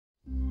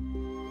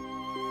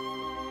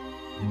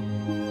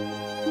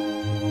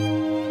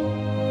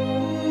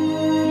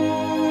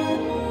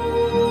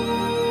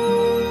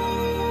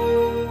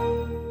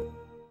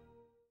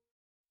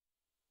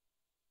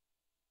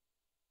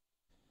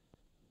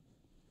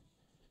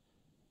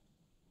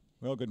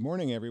Well, good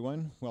morning,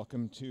 everyone.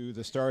 Welcome to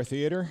the Star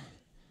Theater.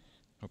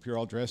 Hope you're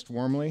all dressed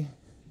warmly.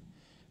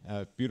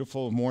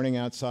 Beautiful morning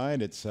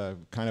outside. It's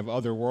kind of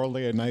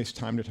otherworldly, a nice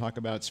time to talk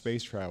about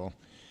space travel.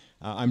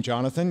 I'm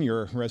Jonathan,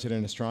 your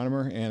resident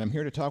astronomer, and I'm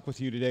here to talk with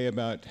you today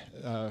about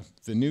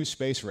the new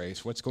space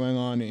race, what's going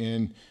on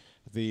in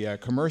the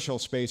commercial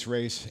space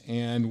race,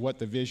 and what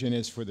the vision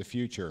is for the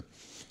future.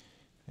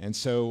 And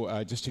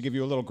so just to give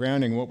you a little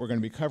grounding, what we're going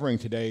to be covering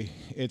today,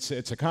 it's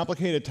a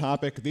complicated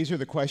topic. These are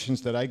the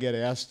questions that I get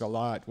asked a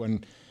lot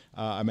when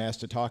I'm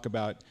asked to talk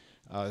about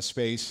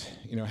space.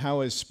 You know,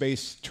 how is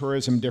space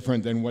tourism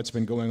different than what's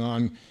been going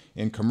on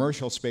in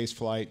commercial space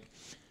flight?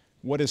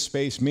 What does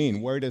space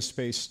mean? Where does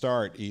space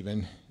start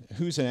even?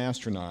 Who's an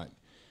astronaut?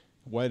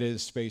 What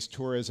is space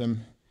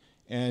tourism?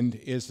 And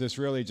is this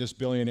really just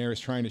billionaires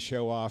trying to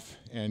show off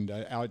and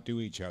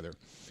outdo each other?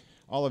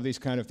 All of these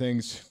kind of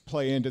things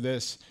play into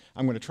this.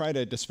 I'm going to try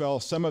to dispel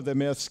some of the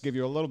myths, give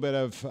you a little bit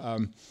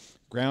of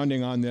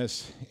grounding on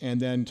this, and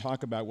then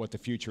talk about what the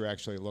future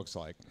actually looks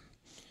like.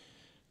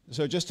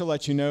 So just to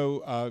let you know,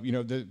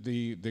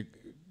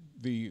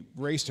 the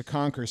race to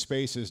conquer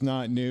space is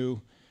not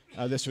new.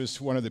 This was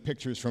one of the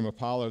pictures from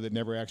Apollo that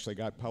never actually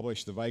got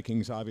published. The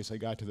Vikings obviously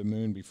got to the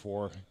moon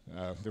before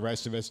the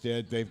rest of us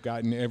did. They've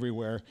gotten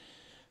everywhere.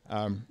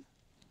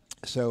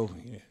 So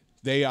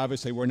they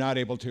obviously were not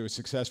able to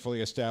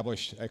successfully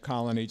establish a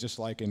colony just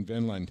like in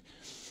Finland.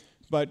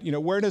 But you know,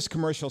 where does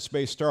commercial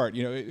space start?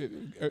 You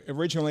know,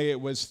 originally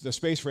the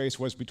space race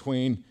was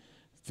between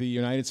the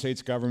United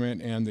States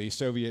government and the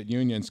Soviet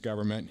Union's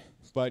government.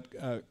 But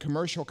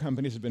commercial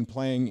companies have been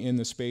playing in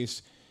the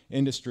space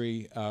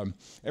industry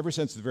ever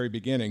since the very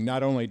beginning.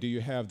 Not only do you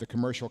have the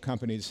commercial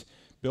companies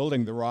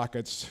building the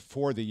rockets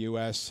for the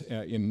U.S.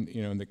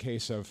 In the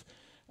case of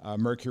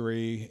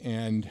Mercury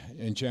and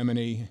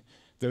Gemini.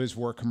 Those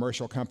were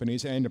commercial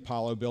companies, and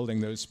Apollo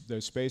building those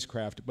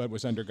spacecraft, but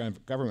was under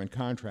government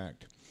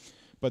contract.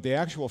 But the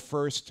actual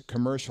first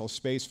commercial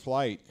space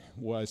flight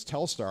was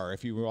Telstar.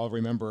 If you all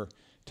remember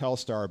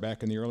Telstar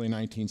back in the early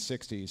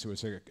 1960s, it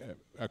was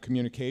a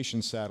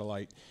communications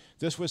satellite.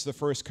 This was the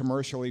first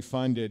commercially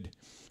funded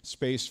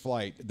space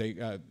flight.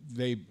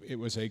 It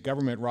was a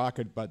government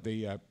rocket, but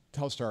the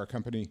Telstar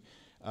company,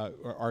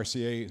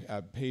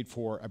 RCA, paid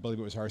for, I believe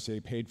it was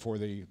RCA, paid for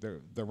the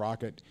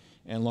rocket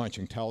and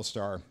launching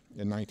Telstar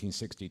in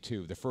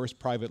 1962, the first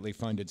privately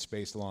funded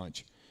space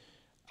launch.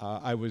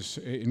 I was,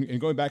 in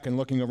going back and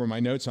looking over my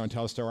notes on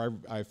Telstar,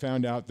 I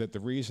found out that the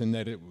reason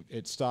that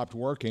it stopped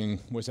working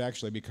was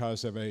actually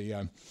because of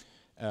a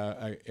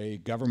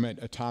government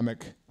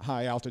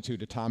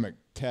high-altitude atomic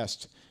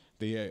test.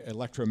 The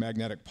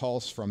electromagnetic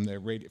pulse from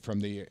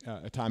the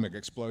atomic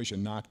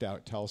explosion knocked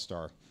out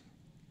Telstar,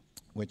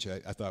 which I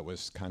thought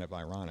was kind of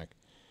ironic.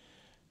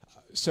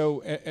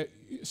 So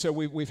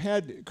we've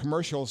had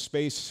commercial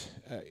space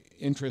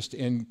interest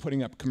in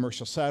putting up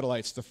commercial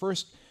satellites. The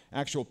first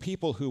actual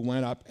people who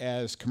went up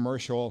as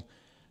commercial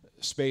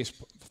space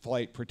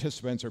flight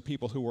participants, or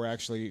people who were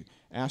actually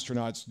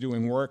astronauts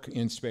doing work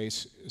in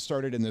space,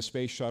 started in the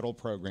space shuttle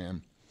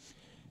program.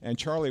 And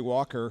Charlie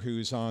Walker,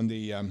 who's on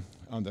the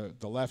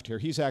left here,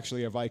 he's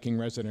actually a Viking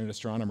resident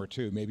astronomer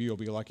too. Maybe you'll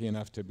be lucky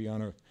enough to be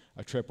on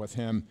a trip with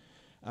him.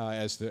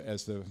 As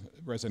the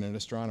resident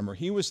astronomer.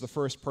 He was the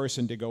first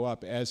person to go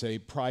up as a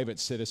private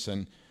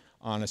citizen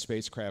on a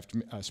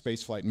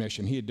spaceflight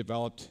mission. He had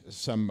developed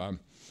some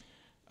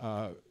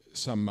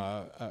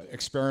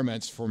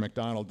experiments for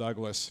McDonnell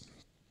Douglas,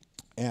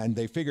 and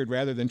they figured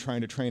rather than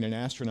trying to train an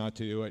astronaut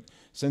to do it,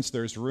 since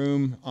there's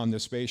room on the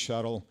space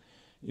shuttle,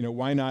 you know,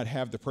 why not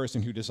have the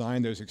person who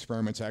designed those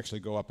experiments actually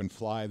go up and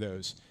fly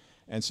those?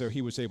 And so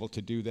he was able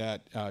to do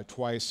that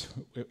twice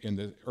in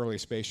the early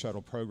space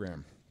shuttle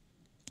program.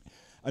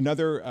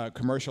 Another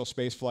commercial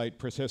spaceflight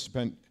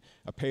participant,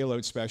 a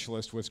payload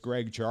specialist, was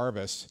Greg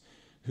Jarvis,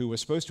 who was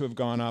supposed to have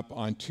gone up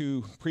on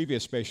 2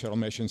 previous space shuttle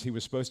missions. He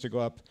was supposed to go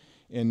up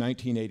in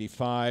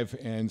 1985,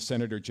 and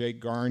Senator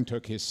Jake Garn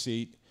took his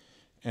seat.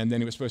 And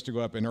then he was supposed to go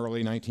up in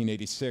early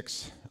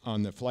 1986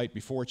 on the flight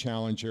before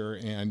Challenger,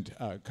 and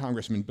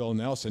Congressman Bill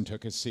Nelson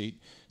took his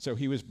seat. So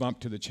he was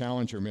bumped to the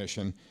Challenger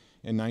mission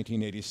in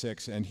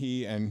 1986, and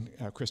he and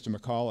Krista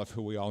McAuliffe,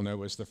 who we all know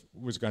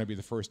was going to be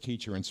the first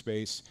teacher in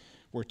space,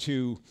 were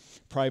 2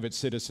 private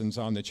citizens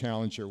on the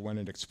Challenger when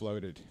it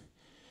exploded.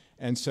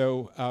 And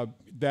so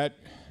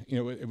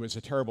it was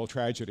a terrible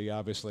tragedy,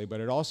 obviously,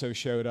 but it also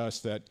showed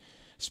us that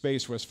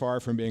space was far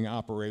from being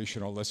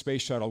operational. The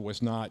space shuttle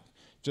was not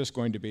just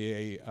going to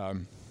be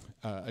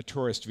a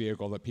tourist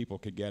vehicle that people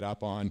could get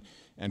up on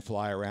and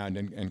fly around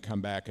and come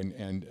back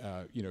and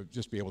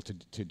just be able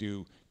to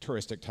do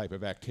touristic type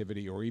of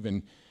activity, or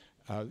even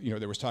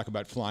there was talk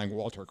about flying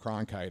Walter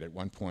Cronkite at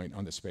one point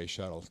on the space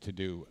shuttle to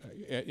do,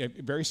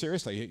 very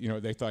seriously,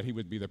 they thought he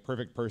would be the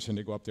perfect person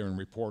to go up there and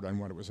report on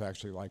what it was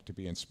actually like to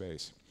be in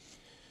space.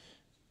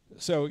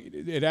 So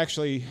it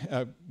actually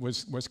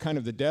was kind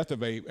of the death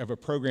of a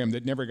program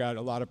that never got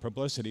a lot of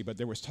publicity, but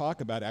there was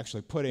talk about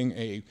actually putting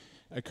a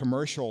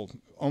commercial,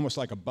 almost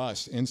like a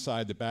bus,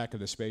 inside the back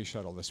of the space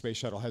shuttle. The space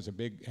shuttle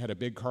had a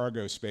big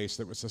cargo space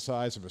that was the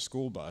size of a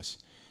school bus.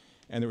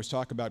 and there was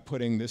talk about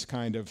putting this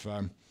kind of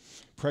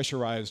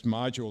pressurized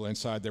module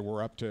inside there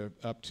where up to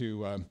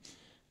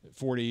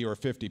 40 or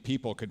 50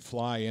 people could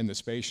fly in the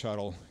space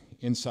shuttle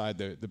inside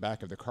the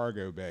back of the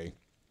cargo bay.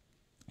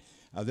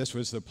 This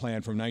was the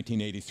plan from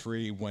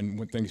 1983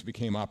 when things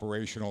became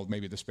operational.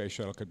 Maybe the space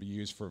shuttle could be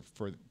used for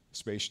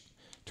space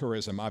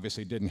tourism.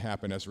 Obviously, it didn't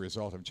happen as a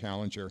result of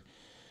Challenger.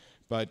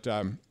 But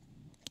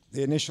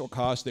the initial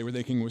cost they were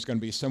thinking was going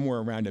to be somewhere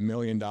around $1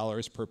 million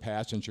per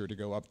passenger to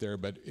go up there.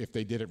 But if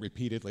they did it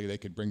repeatedly, they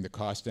could bring the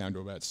cost down to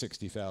about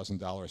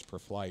 $60,000 per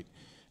flight.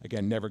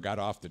 Again, never got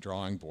off the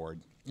drawing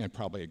board, and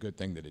probably a good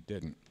thing that it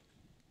didn't.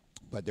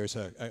 But there's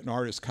an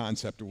artist's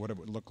concept of what it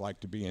would look like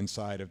to be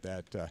inside of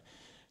that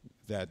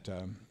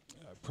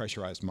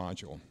pressurized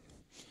module.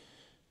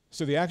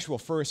 So the actual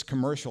first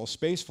commercial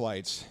space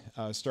flights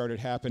started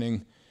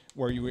happening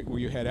where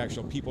you had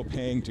actual people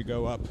paying to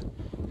go up.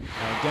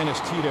 Dennis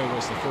Tito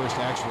was the first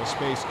actual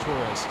space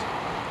tourist,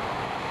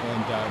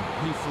 and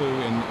he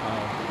flew in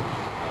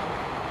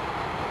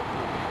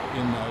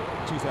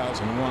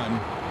 2001.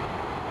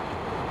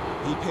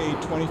 He paid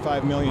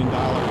 $25 million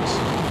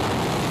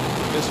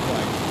for this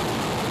flight.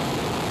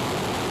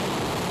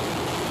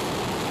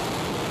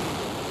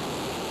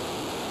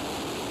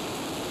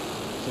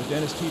 So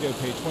Dennis Tito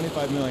paid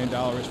 $25 million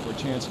for a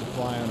chance to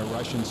fly on a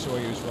Russian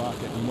Soyuz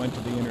rocket and went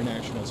to the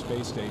International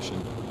Space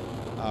Station.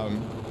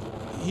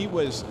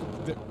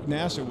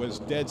 NASA was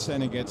dead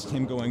set against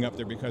him going up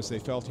there because they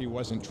felt he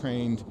wasn't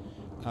trained.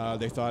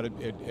 They thought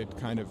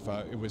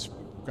it was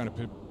going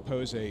to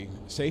pose a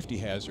safety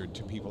hazard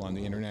to people on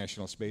the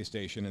International Space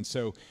Station. And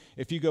so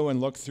if you go and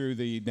look through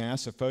the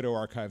NASA photo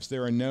archives,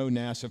 there are no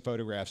NASA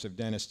photographs of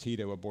Dennis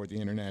Tito aboard the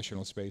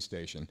International Space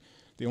Station.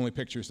 The only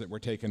pictures that were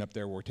taken up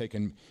there were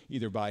taken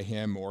either by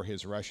him or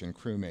his Russian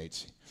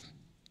crewmates.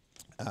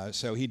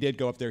 So he did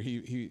go up there.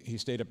 He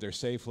stayed up there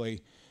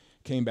safely,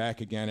 came back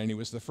again, and he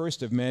was the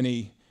first of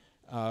many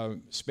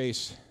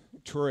space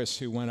tourists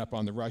who went up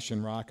on the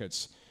Russian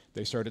rockets.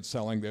 They started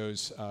selling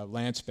those.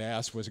 Lance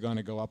Bass was going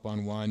to go up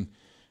on one.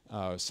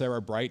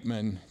 Sarah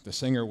Brightman, the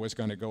singer, was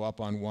going to go up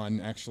on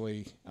one,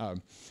 actually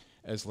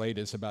as late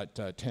as about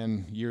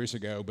 10 years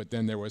ago, but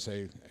then there was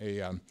a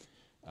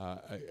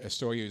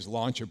Soyuz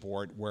launch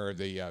abort where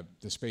the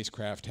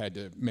spacecraft had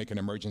to make an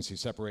emergency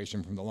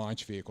separation from the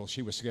launch vehicle.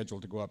 She was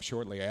scheduled to go up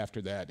shortly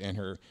after that, and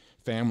her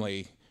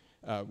family,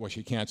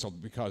 she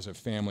canceled because of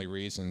family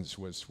reasons,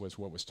 was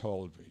what was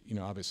told. You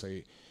know,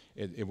 obviously,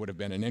 it would have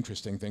been an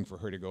interesting thing for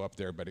her to go up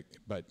there, but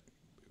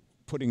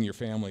putting your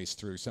families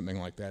through something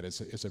like that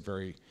is a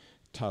very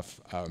tough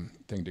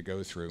thing to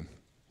go through.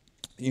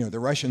 You know, the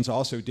Russians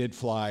also did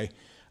fly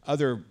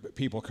other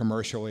people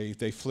commercially.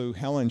 They flew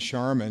Helen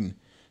Sharman,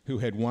 who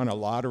had won a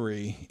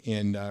lottery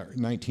in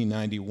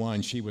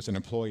 1991. She was an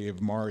employee of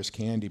Mars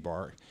Candy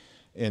Bar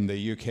in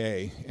the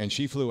UK, and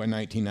she flew in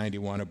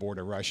 1991 aboard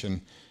a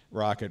Russian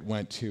rocket,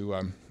 went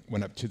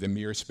up to the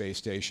Mir space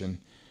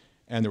station.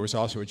 And there was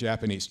also a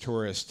Japanese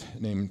tourist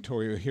named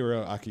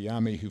Toyohiro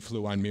Akiyama who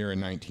flew on Mir in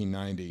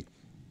 1990.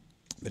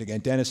 But again,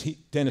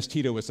 Dennis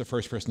Tito was the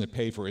first person to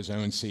pay for his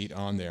own seat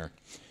on there.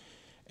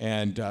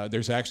 And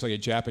there's actually a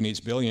Japanese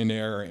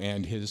billionaire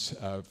and his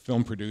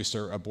film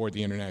producer aboard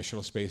the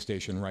International Space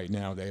Station right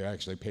now. They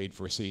actually paid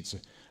for seats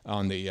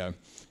on the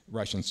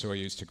Russian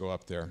Soyuz to go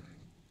up there.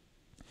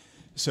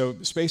 So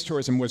space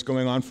tourism was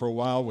going on for a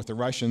while with the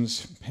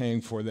Russians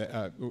paying for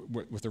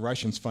with the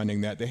Russians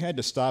funding that. They had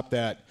to stop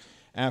that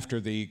after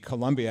the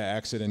Columbia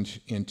accident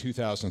in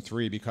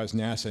 2003 because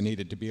NASA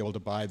needed to be able to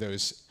buy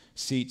those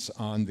seats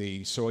on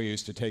the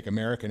Soyuz to take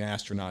American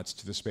astronauts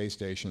to the space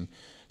station.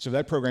 So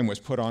that program was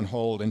put on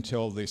hold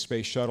until the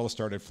space shuttle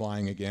started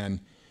flying again.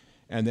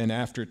 And then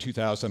after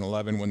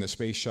 2011, when the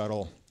space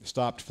shuttle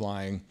stopped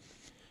flying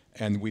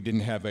and we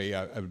didn't have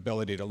an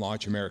ability to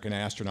launch American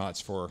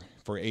astronauts for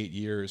 8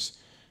 years,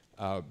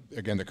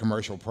 again,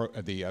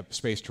 the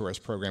space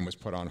tourist program was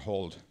put on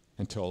hold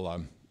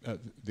until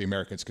the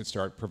Americans could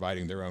start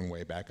providing their own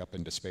way back up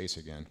into space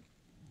again.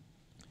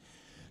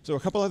 So a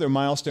couple other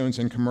milestones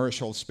in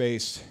commercial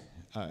space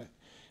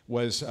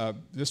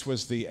this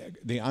was the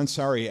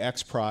Ansari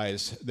X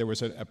Prize. There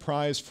was a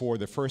prize for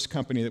the first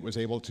company that was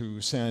able to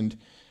send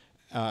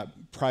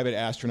private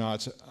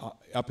astronauts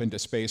up into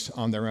space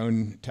on their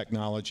own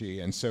technology.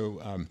 And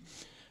so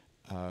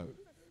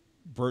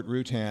Burt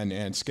Rutan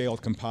and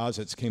Scaled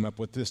Composites came up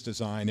with this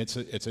design. It's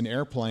an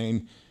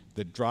airplane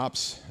that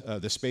drops,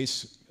 the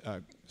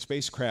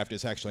spacecraft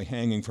is actually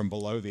hanging from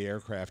below the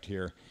aircraft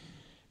here.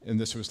 And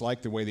this was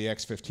like the way the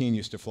X-15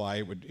 used to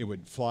fly. It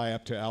would fly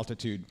up to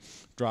altitude,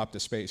 drop the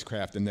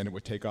spacecraft, and then it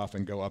would take off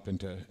and go up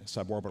into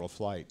suborbital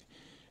flight.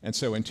 And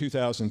so in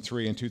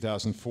 2003 and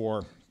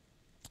 2004,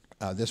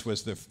 this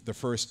was the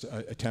first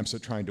attempts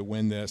at trying to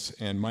win this,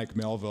 and Mike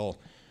Melville,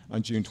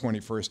 on June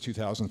 21st,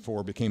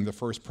 2004, became the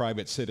first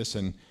private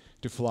citizen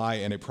to fly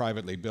in a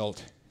privately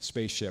built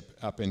spaceship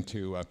up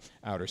into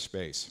outer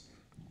space.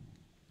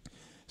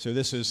 So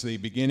this is the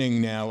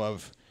beginning now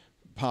of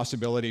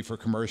possibility for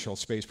commercial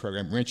space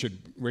program.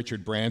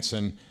 Richard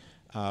Branson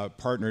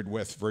partnered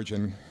with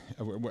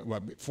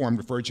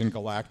formed Virgin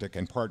Galactic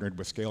and partnered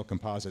with Scale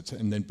Composites,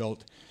 and then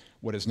built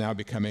what is now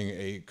becoming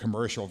a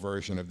commercial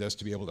version of this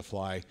to be able to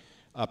fly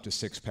up to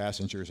 6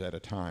 passengers at a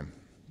time.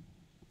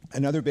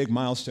 Another big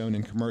milestone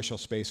in commercial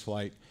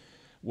spaceflight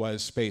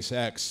was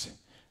SpaceX.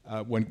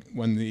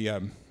 When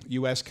the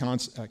US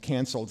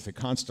canceled the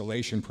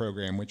Constellation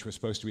program, which was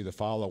supposed to be the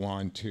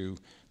follow-on to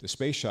the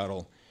space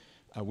shuttle,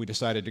 we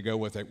decided to go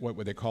with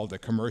what they called the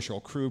Commercial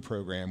Crew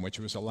program, which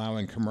was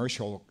allowing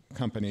commercial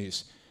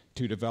companies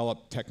to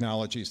develop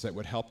technologies that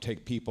would help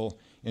take people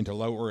into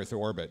low Earth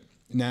orbit.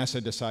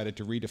 NASA decided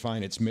to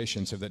redefine its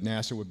mission so that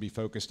NASA would be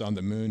focused on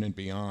the moon and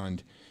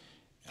beyond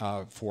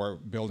for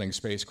building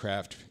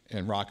spacecraft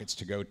and rockets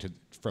to go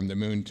from the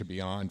moon to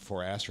beyond for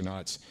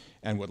astronauts,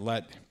 and would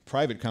let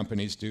private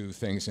companies do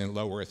things in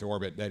low Earth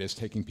orbit, that is,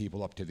 taking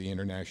people up to the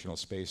International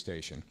Space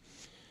Station.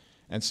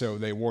 And so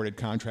they awarded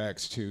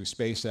contracts to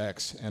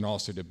SpaceX and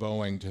also to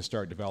Boeing to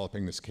start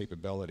developing this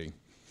capability.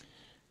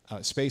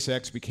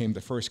 SpaceX became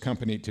the first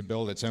company to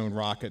build its own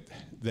rocket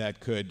that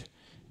could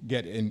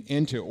get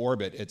into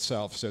orbit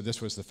itself. So this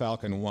was the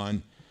Falcon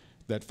 1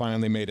 that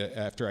finally made it,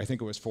 after I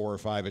think it was 4 or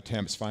 5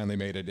 attempts, finally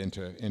made it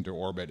into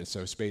orbit. And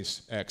so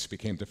SpaceX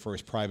became the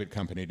first private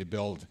company to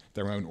build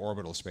their own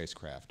orbital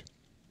spacecraft.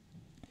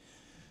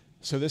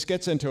 So this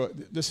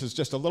is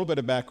just a little bit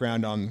of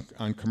background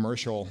on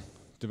commercial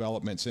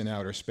developments in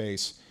outer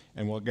space,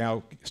 and we'll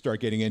now start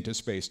getting into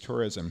space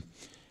tourism.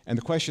 And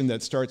the question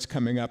that starts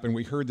coming up, and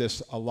we heard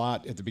this a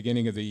lot at the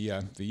beginning of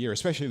the year,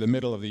 especially the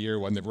middle of the year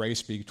when the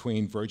race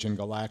between Virgin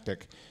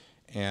Galactic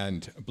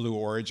and Blue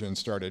Origin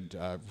started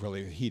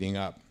really heating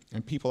up.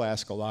 And people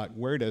ask a lot,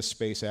 where does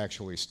space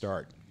actually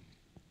start?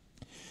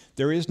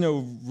 There is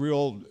no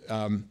real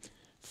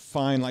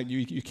fine, like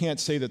you can't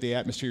say that the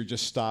atmosphere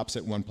just stops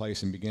at one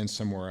place and begins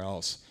somewhere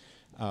else.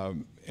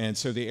 And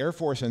so the Air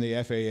Force and the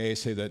FAA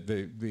say that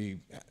the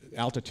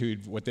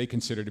altitude, what they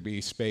consider to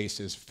be space,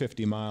 is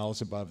 50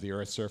 miles above the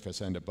Earth's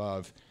surface and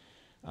above.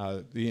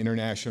 The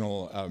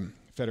International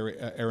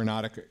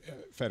Aeronautic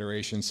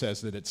Federation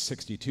says that it's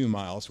 62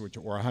 miles, or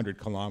 100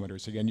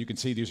 kilometers. Again, you can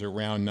see these are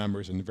round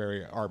numbers and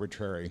very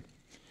arbitrary.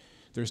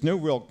 There's no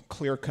real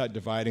clear-cut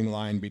dividing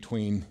line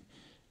between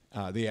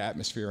the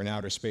atmosphere and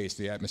outer space.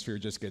 The atmosphere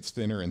just gets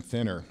thinner and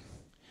thinner.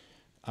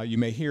 You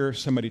may hear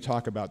somebody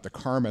talk about the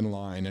Kármán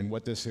line, and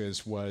what this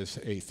is was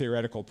a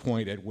theoretical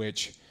point at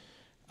which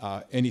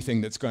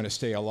anything that's going to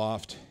stay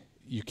aloft,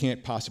 you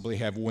can't possibly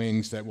have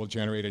wings that will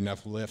generate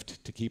enough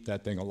lift to keep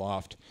that thing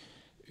aloft.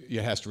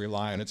 It has to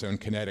rely on its own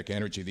kinetic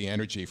energy, the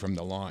energy from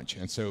the launch.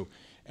 And so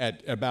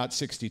at about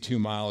 62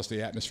 miles,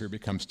 the atmosphere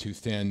becomes too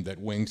thin that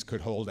wings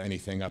could hold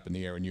anything up in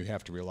the air, and you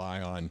have to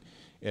rely on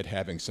it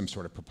having some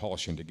sort of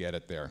propulsion to get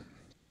it there.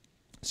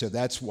 So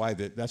that's why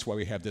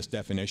we have this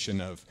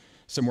definition of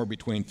somewhere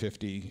between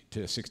 50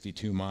 to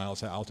 62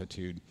 miles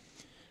altitude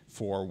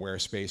for where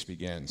space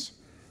begins.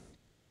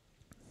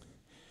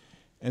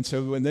 And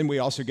so and then we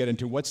also get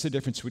into what's the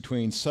difference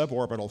between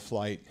suborbital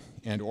flight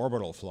and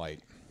orbital flight.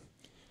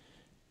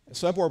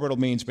 Suborbital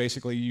means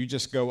basically you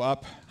just go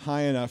up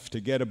high enough to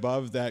get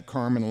above that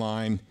Kármán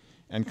line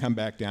and come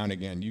back down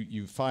again.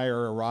 You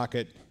fire a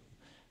rocket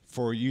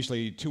for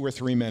usually 2 or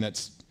 3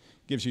 minutes,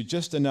 gives you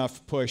just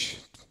enough push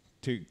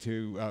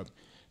to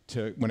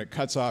when it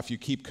cuts off, you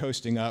keep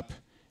coasting up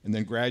and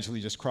then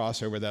gradually just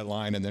cross over that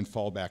line and then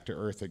fall back to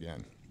Earth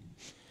again.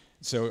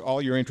 So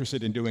all you're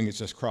interested in doing is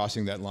just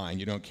crossing that line.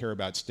 You don't care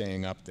about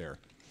staying up there.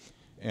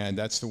 And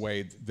that's the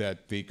way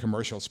that the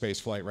commercial space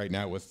flight right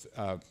now with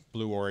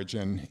Blue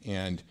Origin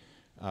and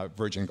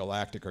Virgin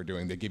Galactic are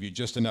doing. They give you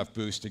just enough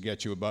boost to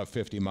get you above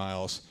 50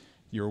 miles.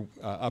 You're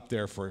up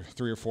there for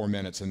 3 or 4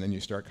 minutes, and then you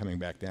start coming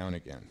back down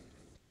again.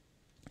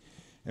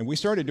 And we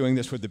started doing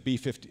this with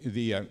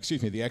the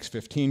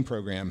X-15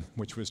 program,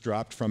 which was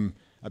dropped from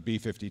a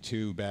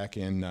B-52 back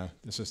in,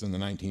 this is in the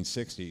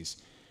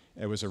 1960s.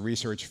 It was a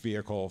research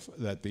vehicle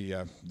that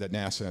that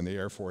NASA and the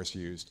Air Force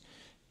used.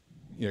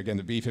 You know, again,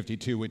 the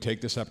B-52 would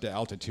take this up to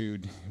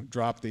altitude,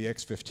 drop the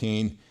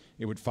X-15.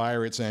 It would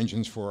fire its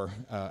engines for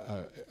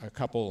a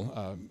couple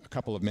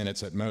of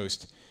minutes at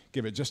most,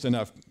 give it just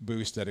enough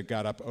boost that it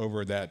got up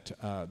over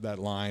that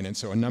line. And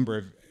so a number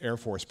of Air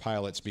Force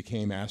pilots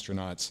became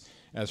astronauts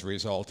as a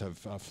result of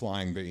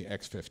flying the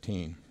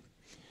X-15.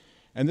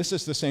 And this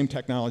is the same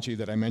technology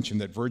that I mentioned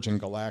that Virgin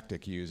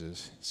Galactic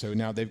uses. So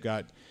now they've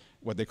got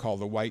what they call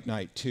the White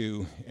Knight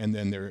 2, and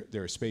then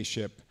their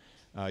spaceship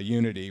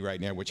Unity right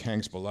now, which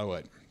hangs below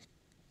it.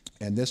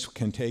 And this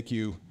can take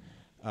you,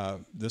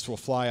 this will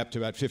fly up to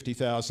about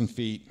 50,000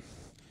 feet.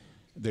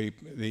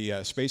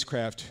 The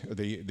spacecraft,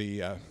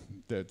 the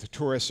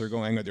tourists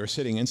are they're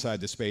sitting inside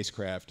the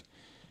spacecraft,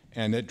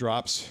 and it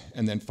drops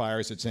and then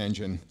fires its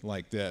engine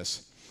like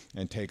this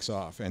and takes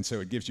off. And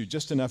so it gives you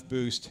just enough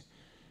boost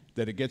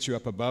that it gets you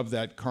up above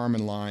that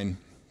Kármán line.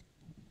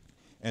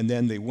 And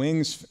then the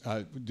wings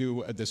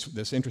do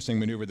this interesting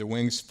maneuver. The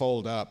wings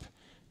fold up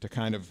to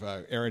kind of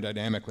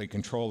aerodynamically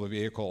control the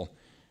vehicle,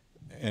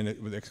 and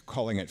they're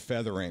calling it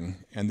feathering.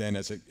 And then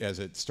as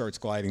it starts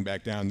gliding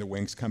back down, the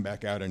wings come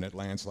back out and it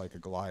lands like a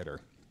glider.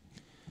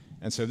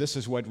 And so this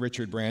is what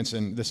Richard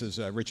Branson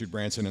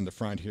in the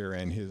front here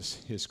and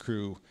his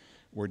crew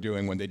were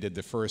doing when they did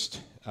the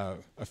first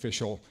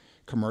official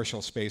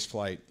commercial space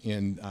flight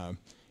in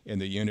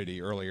the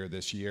Unity earlier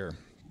this year.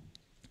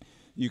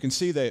 You can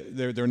see that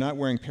they're not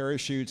wearing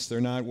parachutes,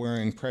 they're not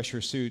wearing pressure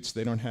suits,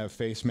 they don't have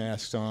face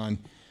masks on.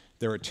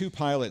 There are two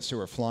pilots who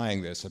are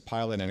flying this, a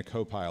pilot and a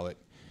co-pilot,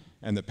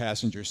 and the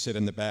passengers sit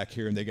in the back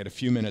here and they get a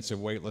few minutes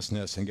of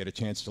weightlessness and get a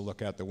chance to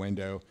look out the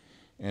window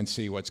and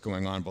see what's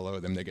going on below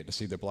them. They get to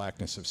see the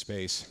blackness of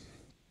space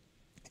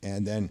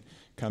and then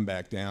come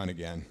back down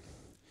again.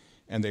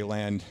 And they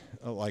land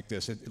like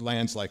this. It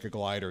lands like a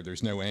glider.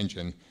 There's no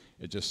engine.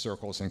 It just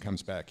circles and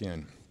comes back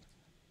in.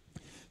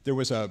 There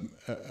was a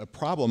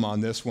problem on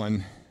this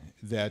one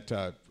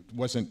that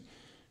wasn't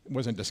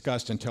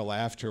discussed until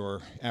after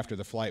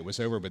the flight was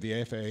over, but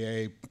the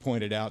FAA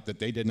pointed out that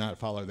they did not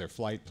follow their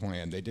flight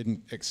plan. They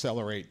didn't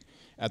accelerate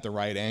at the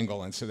right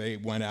angle, and so they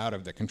went out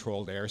of the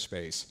controlled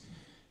airspace.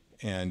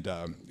 And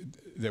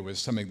there was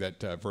something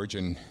that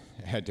Virgin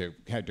had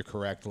to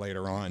correct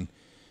later on.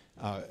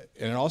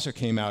 And it also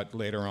came out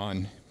later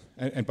on,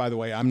 and by the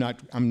way, I'm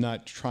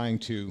not trying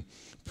to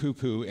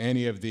poo-poo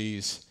any of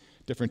these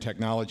different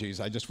technologies.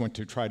 I just want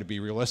to try to be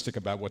realistic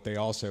about what they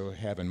also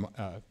have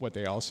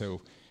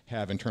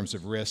in terms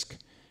of risk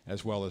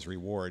as well as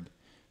reward.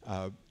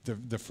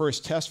 The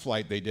first test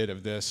flight they did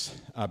of this,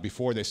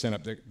 before they sent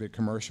up the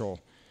commercial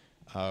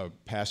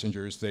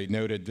passengers, they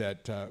noted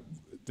that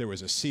there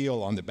was a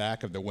seal on the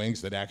back of the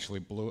wings that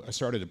actually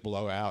started to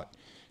blow out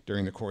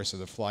during the course of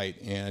the flight,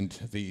 and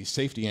the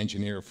safety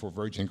engineer for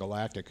Virgin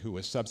Galactic, who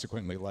was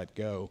subsequently let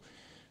go,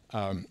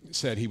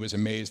 said he was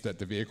amazed that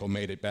the vehicle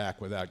made it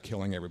back without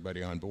killing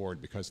everybody on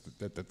board because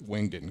the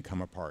wing didn't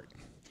come apart.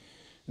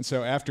 And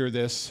so after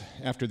this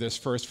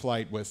first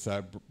flight with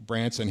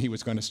Branson, he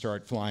was going to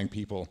start flying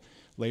people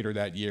later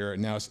that year,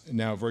 and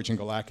now Virgin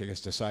Galactic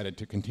has decided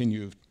to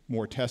continue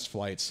more test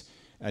flights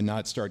and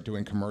not start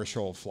doing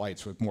commercial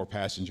flights with more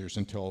passengers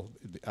until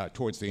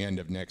towards the end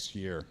of next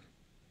year.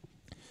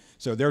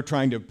 So they're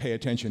trying to pay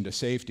attention to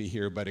safety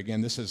here, but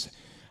again,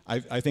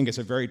 I think it's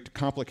a very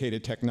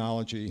complicated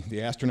technology. The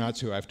astronauts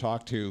who I've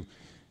talked to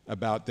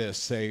about this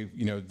say,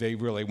 they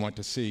really want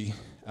to see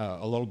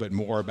a little bit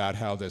more about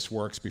how this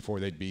works before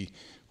they'd be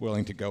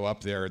willing to go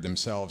up there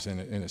themselves in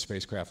a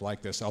spacecraft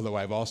like this. Although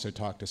I've also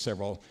talked to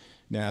several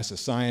NASA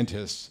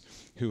scientists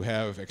who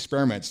have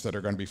experiments that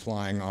are going to be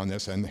flying on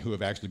this and who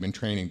have actually been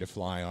training to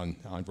fly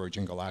on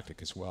Virgin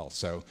Galactic as well.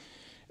 So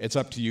it's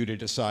up to you to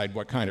decide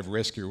what kind of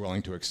risk you're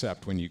willing to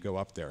accept when you go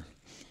up there.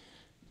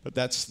 But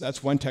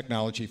that's one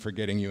technology for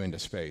getting you into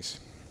space.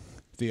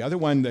 The other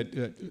one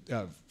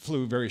that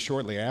flew very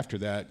shortly after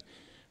that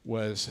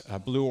was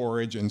Blue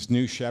Origin's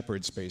New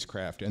Shepard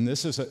spacecraft. And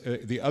this is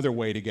the other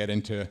way to get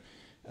into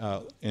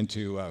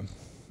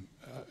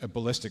a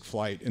ballistic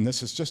flight. And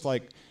this is just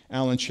like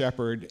Alan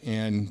Shepard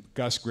and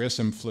Gus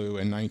Grissom flew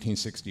in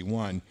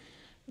 1961.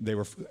 They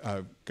were,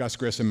 Gus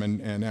Grissom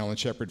and Alan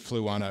Shepard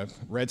flew on a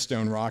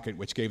Redstone rocket,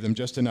 which gave them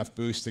just enough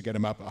boost to get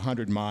them up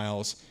 100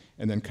 miles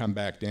and then come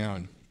back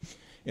down.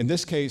 In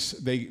this case,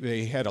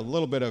 they had a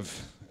little bit of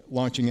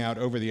launching out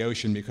over the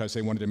ocean because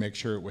they wanted to make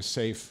sure it was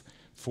safe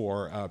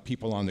for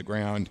people on the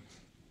ground.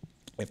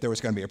 If there was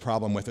going to be a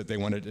problem with it, they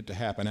wanted it to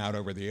happen out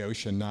over the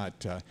ocean,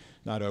 not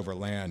over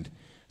land.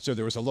 So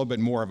there was a little bit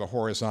more of a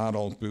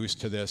horizontal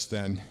boost to this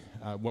than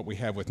what we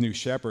have with New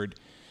Shepard.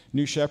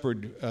 New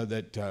Shepard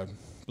that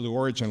Blue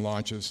Origin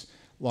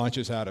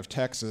launches out of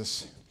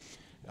Texas.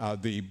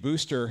 The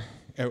booster,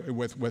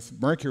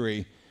 with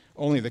Mercury,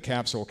 only the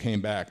capsule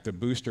came back. The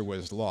booster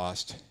was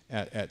lost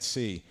at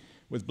sea.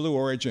 With Blue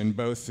Origin,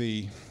 both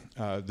the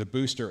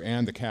booster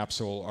and the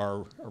capsule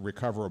are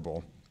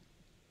recoverable.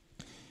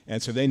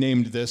 And so they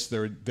named this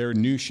their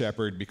New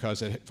Shepard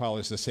because it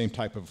follows the same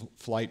type of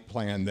flight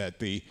plan that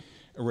the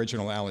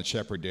original Alan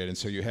Shepard did. And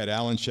so you had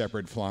Alan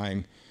Shepard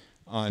flying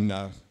on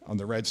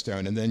the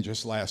Redstone, and then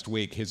just last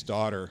week, his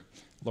daughter,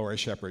 Laura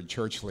Shepard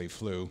Churchley,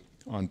 flew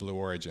on Blue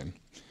Origin.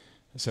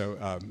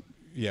 So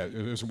yeah,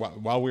 it was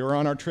while we were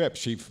on our trip,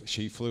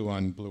 she flew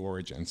on Blue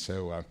Origin.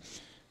 So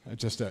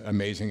just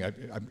amazing. I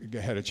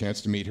had a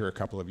chance to meet her a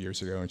couple of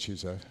years ago, and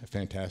she's a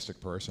fantastic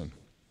person.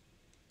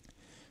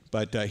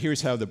 But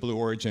here's how the Blue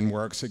Origin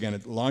works. Again,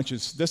 it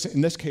launches,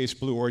 in this case,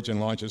 Blue Origin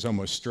launches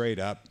almost straight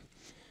up.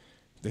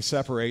 They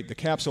separate, the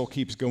capsule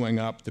keeps going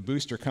up, the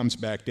booster comes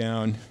back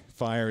down,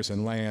 fires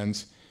and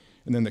lands,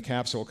 and then the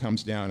capsule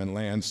comes down and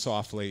lands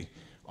softly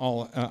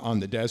all on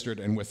the desert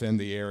and within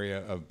the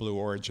area of Blue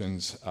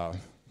Origin's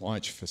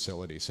launch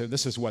facility. So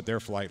this is what their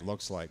flight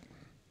looks like.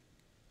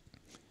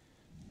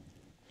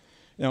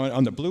 Now,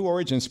 on the Blue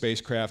Origin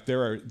spacecraft,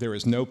 there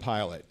is no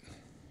pilot,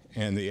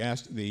 and the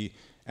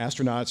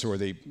astronauts or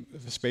the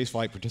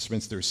spaceflight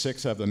participants, there's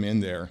 6 of them in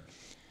there.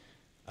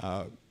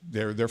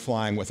 They're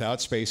flying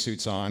without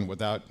spacesuits on,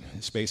 without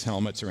space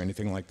helmets or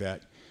anything like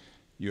that.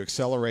 You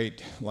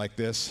accelerate like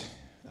this,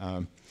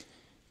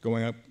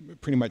 going up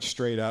pretty much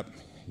straight up.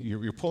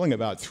 You're pulling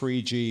about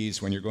 3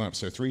 Gs when you're going up,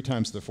 so 3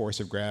 times the force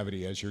of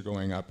gravity as you're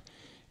going up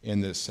in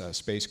this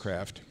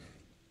spacecraft.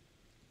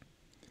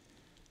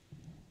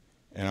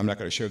 And I'm not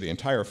going to show the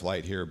entire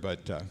flight here,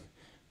 but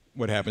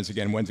what happens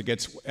again, once it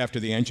gets, after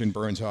the engine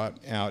burns out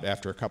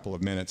after a couple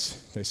of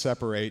minutes, they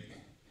separate.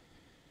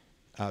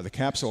 The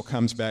capsule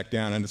comes back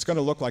down, and it's going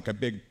to look like a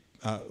big,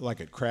 like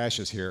it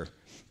crashes here,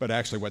 but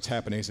actually what's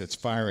happening is it's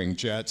firing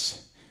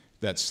jets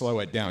that slow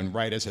it down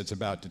right as it's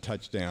about to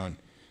touch down,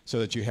 so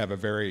that you have a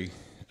very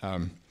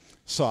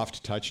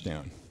soft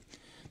touchdown.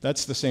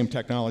 That's the same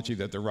technology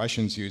that the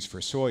Russians use for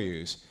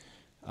Soyuz.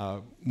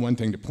 One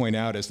thing to point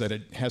out is that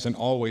it hasn't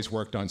always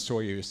worked on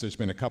Soyuz. There's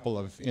been a couple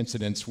of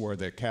incidents where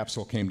the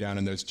capsule came down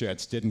and those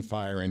jets didn't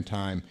fire in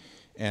time,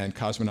 and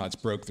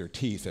cosmonauts broke their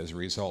teeth as a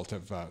result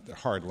of the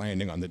hard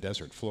landing on the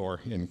desert floor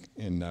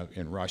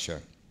in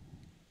Russia.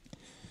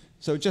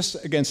 So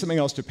just, again, something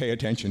else to pay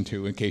attention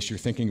to in case you're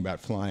thinking about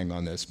flying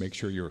on this. Make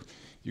sure you've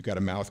got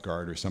a mouth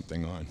guard or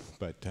something on.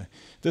 But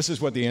this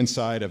is what the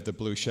inside of the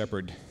Blue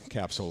Shepard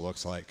capsule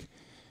looks like.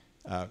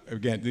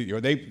 Again,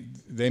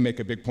 they make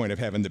a big point of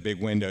having the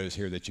big windows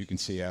here that you can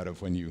see out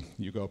of when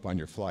you go up on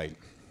your flight.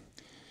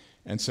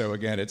 And so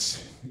again,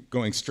 it's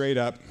going straight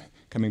up,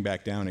 coming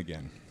back down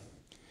again.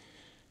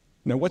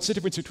 Now, what's the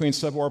difference between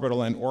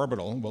suborbital and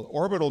orbital? Well,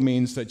 orbital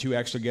means that you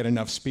actually get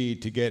enough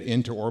speed to get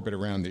into orbit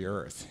around the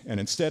Earth. And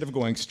instead of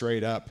going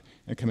straight up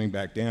and coming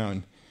back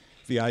down,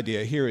 the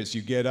idea here is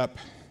you get up,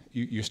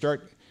 you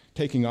start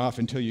taking off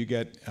until you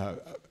get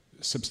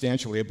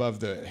substantially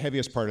above the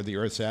heaviest part of the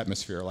Earth's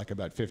atmosphere, like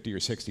about 50 or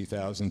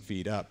 60,000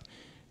 feet up.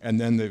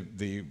 And then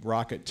the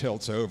rocket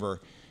tilts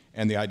over,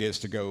 and the idea is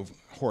to go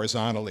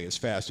horizontally as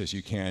fast as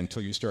you can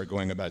until you start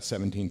going about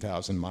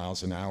 17,000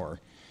 miles an hour.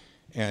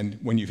 And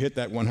when you hit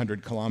that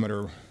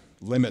 100-kilometer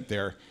limit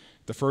there,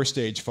 the first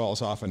stage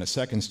falls off and a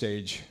second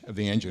stage of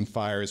the engine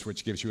fires,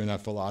 which gives you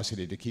enough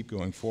velocity to keep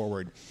going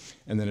forward.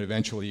 And then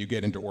eventually you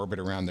get into orbit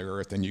around the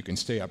Earth, and you can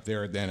stay up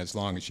there then as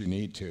long as you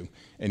need to,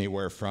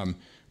 anywhere from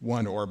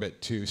one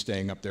orbit to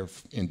staying up there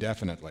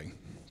indefinitely.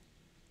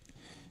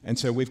 And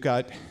so we've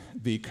got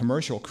the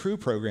commercial crew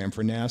program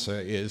for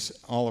NASA is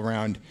all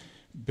around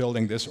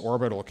building this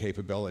orbital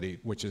capability,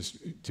 which is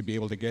to be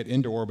able to get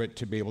into orbit,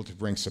 to be able to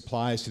bring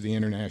supplies to the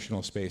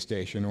International Space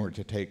Station, or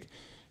to take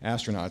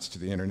astronauts to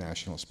the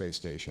International Space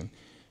Station.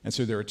 And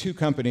so there are two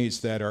companies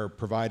that are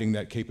providing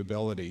that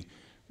capability.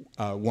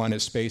 One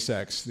is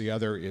SpaceX, the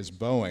other is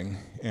Boeing,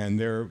 and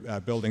they're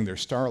building their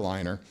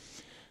Starliner.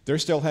 They're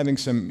still having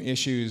some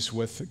issues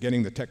with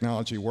getting the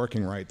technology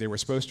working right. They were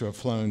supposed to have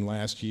flown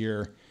last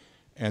year,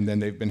 and then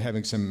they've been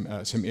having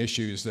some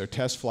issues. Their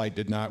test flight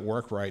did not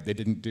work right. They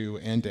didn't do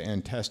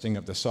end-to-end testing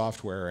of the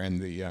software,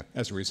 and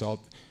as a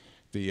result,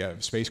 the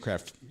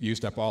spacecraft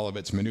used up all of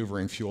its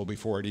maneuvering fuel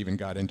before it even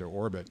got into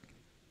orbit.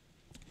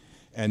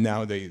 And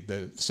now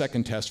the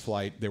second test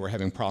flight, they were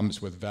having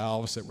problems with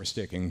valves that were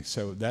sticking,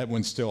 so that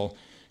one's still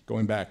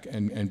going back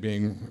and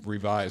being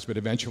revised. But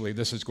eventually,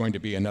 this is going to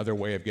be another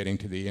way of getting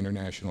to the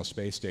International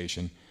Space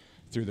Station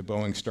through the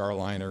Boeing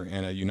Starliner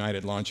and a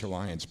United Launch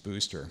Alliance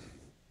booster.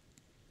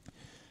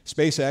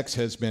 SpaceX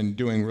has been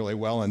doing really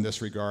well in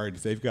this regard.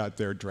 They've got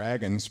their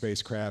Dragon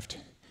spacecraft,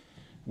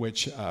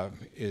 which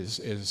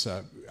is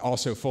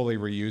also fully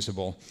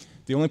reusable.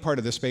 The only part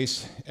of the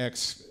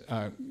SpaceX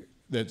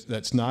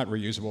that's not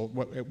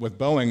reusable, with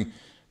Boeing,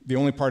 the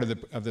only part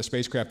of the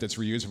spacecraft that's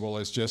reusable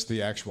is just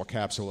the actual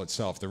capsule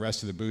itself. The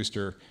rest of the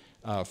booster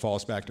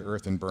falls back to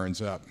Earth and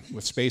burns up.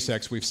 With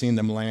SpaceX, we've seen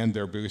them land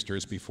their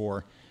boosters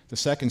before. The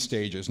second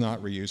stage is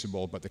not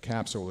reusable, but the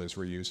capsule is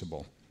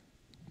reusable.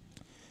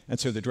 And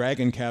so the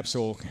Dragon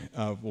capsule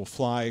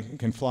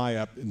can fly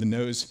up, the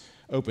nose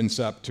opens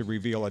up to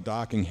reveal a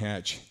docking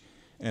hatch,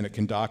 and it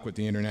can dock with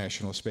the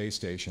International Space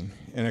Station.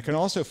 And it can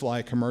also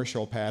fly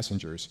commercial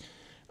passengers.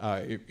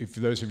 If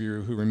those of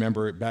you who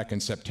remember back in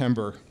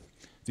September,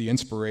 the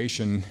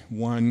Inspiration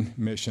 1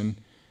 mission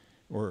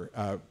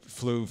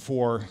flew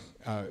four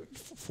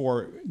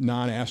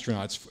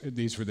non-astronauts.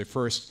 These were the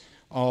first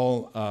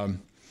all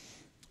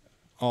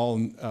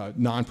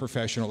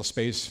non-professional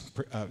space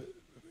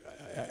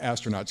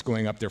astronauts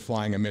going up there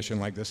flying a mission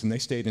like this, and they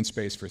stayed in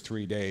space for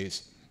 3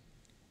 days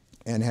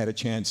and had a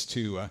chance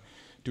to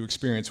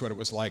experience what it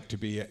was like to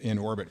be in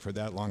orbit for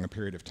that long a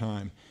period of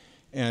time.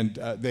 And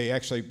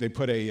they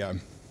put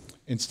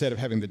instead of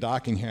having the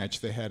docking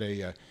hatch, they had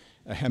a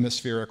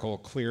hemispherical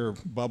clear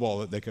bubble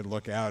that they could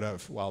look out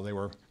of while they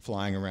were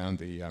flying around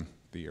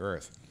the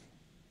Earth.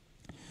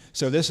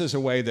 So this is a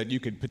way that you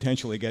could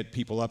potentially get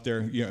people up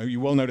there. You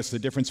will notice the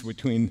difference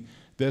between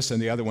this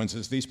and the other ones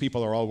is these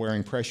people are all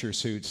wearing pressure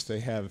suits. They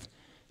have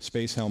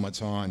space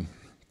helmets on,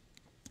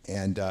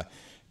 and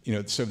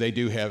so they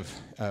do have.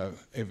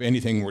 If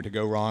anything were to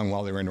go wrong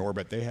while they're in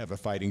orbit, they have a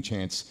fighting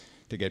chance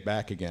to get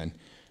back again.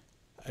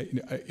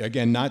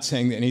 Again, not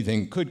saying that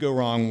anything could go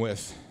wrong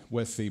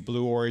with the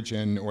Blue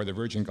Origin or the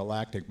Virgin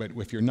Galactic, but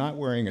if you're not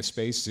wearing a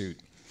spacesuit,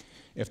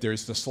 if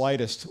there's the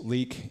slightest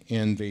leak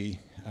in the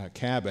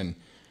cabin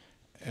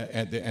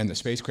and the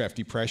spacecraft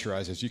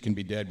depressurizes, you can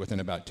be dead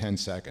within about 10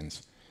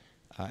 seconds.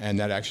 And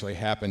that actually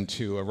happened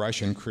to a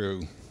Russian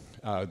crew.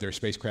 Their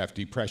spacecraft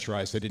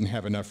depressurized. They didn't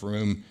have enough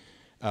room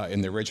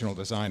in the original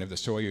design of the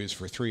Soyuz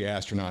for 3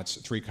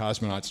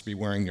 cosmonauts to be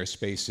wearing their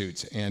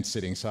spacesuits and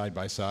sitting side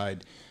by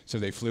side. So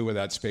they flew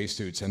without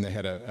spacesuits, and they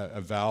had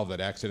a valve that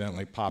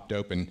accidentally popped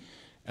open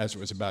as it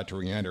was about to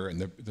re-enter,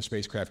 and the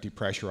spacecraft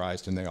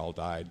depressurized, and they all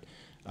died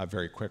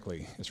very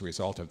quickly as a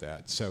result of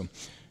that. So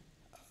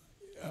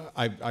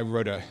I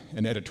wrote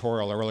an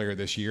editorial earlier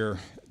this year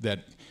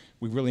that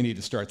we really need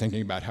to start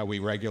thinking about how we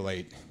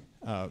regulate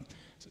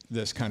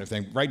this kind of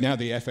thing. Right now,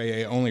 the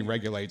FAA only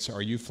regulates,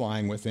 are you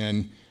flying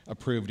within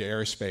approved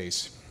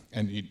airspace,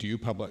 and do you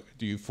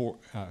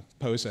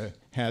pose a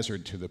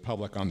hazard to the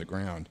public on the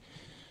ground?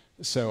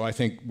 So I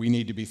think we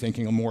need to be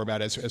thinking more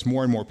about, as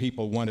more and more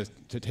people want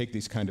to take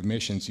these kind of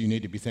missions, you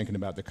need to be thinking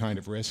about the kind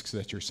of risks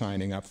that you're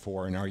signing up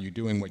for, and are you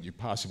doing what you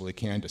possibly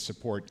can to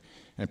support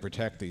and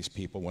protect these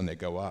people when they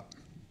go up.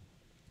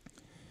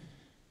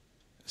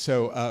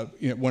 So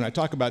when I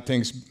talk about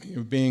things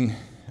being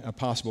a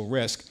possible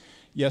risk,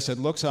 yes, it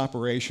looks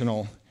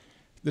operational.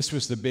 This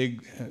was the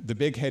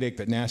big headache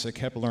that NASA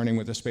kept learning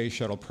with the Space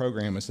Shuttle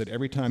program, is that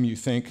every time you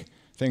think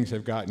things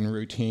have gotten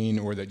routine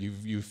or that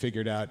you've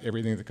figured out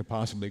everything that could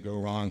possibly go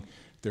wrong,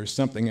 there's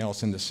something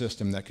else in the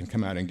system that can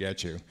come out and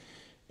get you.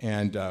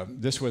 And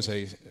this was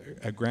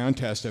a ground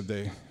test of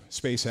the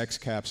SpaceX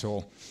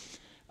capsule.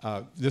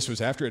 This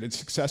was after it had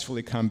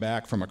successfully come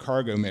back from a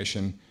cargo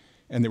mission,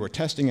 and they were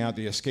testing out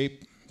the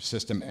escape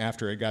system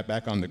after it got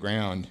back on the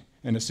ground.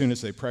 And as soon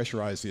as they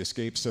pressurized the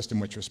escape system,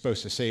 which was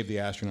supposed to save the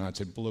astronauts,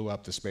 it blew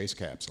up the space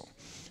capsule.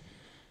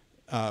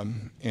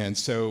 And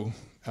so,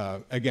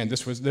 again,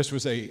 it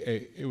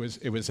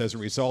was as a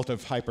result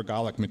of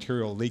hypergolic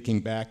material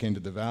leaking back into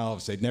the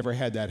valves. They'd never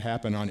had that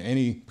happen on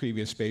any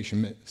previous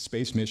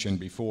space mission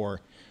before.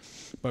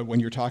 But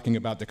when you're talking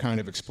about the kind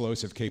of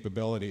explosive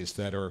capabilities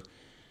the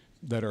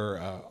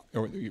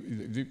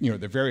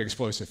very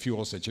explosive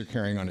fuels that you're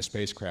carrying on a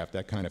spacecraft,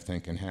 that kind of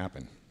thing can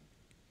happen.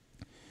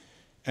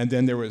 And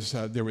then there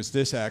was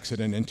this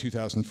accident in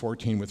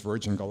 2014 with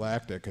Virgin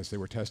Galactic as they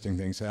were testing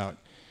things out.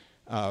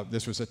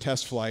 This was a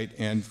test flight,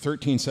 and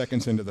 13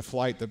 seconds into the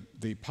flight,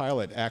 the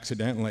co-pilot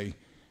accidentally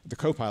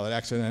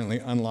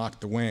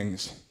unlocked the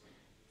wings,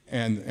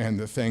 and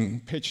the thing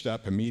pitched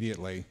up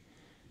immediately,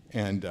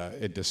 and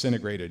it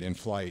disintegrated in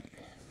flight.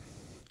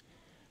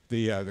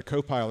 The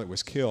co-pilot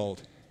was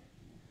killed,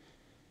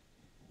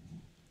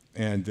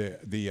 and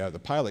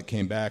the pilot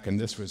came back, and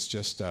this was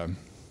just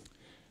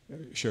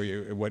show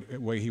you what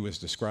way he was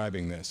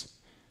describing this.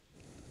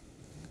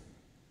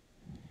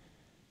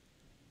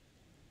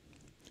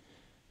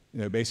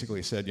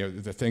 Basically said,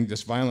 the thing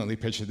just violently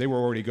pitched. They were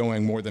already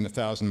going more than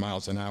 1,000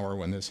 miles an hour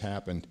when this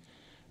happened.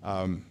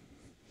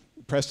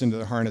 Pressed into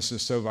the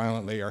harnesses so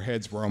violently, our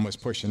heads were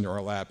almost pushed into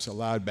our laps. A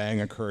loud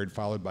bang occurred,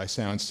 followed by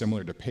sounds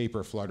similar to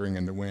paper fluttering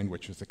in the wind,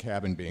 which was the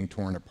cabin being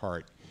torn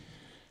apart.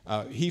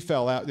 He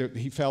fell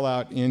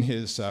out in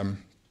his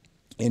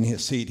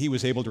seat. He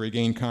was able to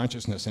regain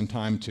consciousness in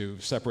time to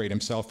separate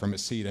himself from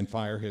his seat and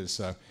fire his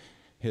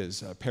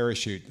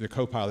parachute. The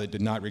co-pilot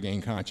did not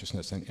regain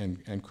consciousness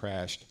and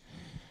crashed.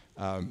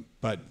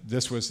 But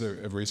this was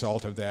the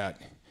result of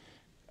that.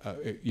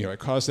 It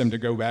caused them to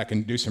go back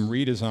and do some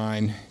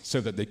redesign so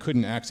that they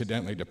couldn't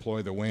accidentally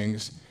deploy the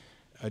wings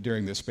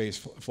during the space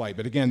flight.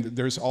 But again,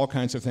 there's all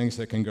kinds of things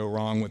that can go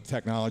wrong with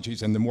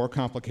technologies, and the more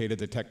complicated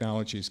the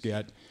technologies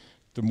get,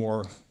 the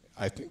more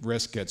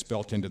risk gets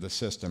built into the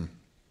system.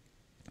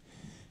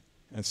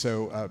 And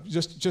so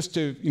just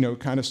to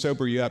kind of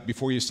sober you up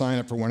before you sign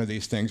up for one of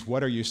these things,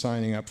 what are you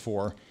signing up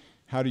for?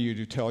 How do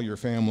you tell your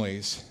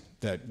families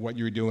that what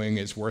you're doing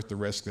is worth the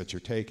risk that you're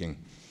taking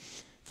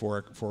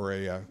for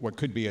what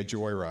could be a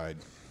joyride?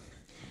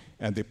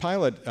 And the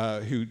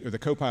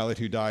co-pilot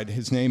who died,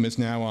 his name is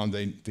now on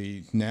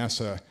the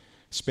NASA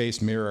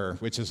Space Mirror,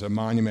 which is a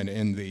monument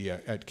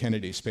at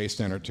Kennedy Space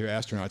Center to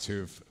astronauts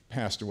who've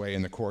passed away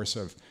in the course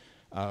of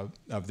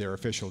their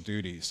official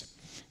duties.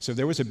 So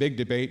there was a big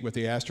debate with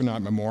the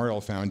Astronaut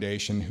Memorial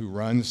Foundation, who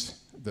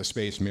runs the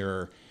Space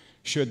Mirror.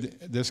 Should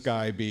this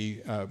guy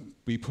be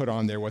put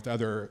on there with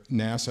other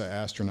NASA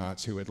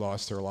astronauts who had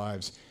lost their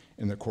lives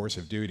in the course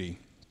of duty?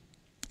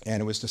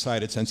 And it was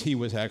decided, since he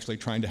was actually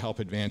trying to help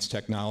advance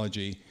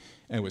technology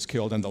and was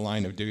killed in the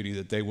line of duty,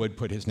 that they would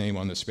put his name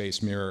on the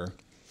Space Mirror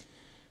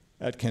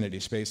at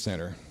Kennedy Space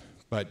Center.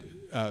 But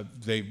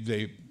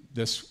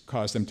this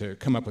caused them to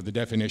come up with the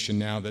definition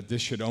now that this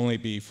should only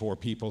be for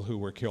people who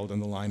were killed in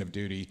the line of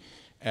duty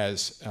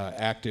as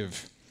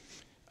active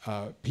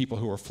people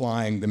who are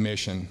flying the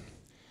mission.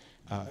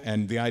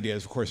 And the idea,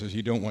 of course, is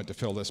you don't want to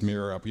fill this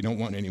mirror up. You don't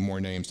want any more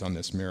names on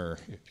this mirror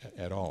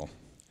at all.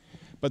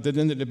 But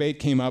then the debate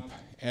came up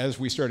as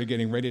we started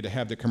getting ready to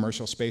have the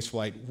commercial space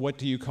flight. What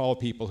do you call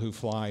people who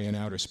fly in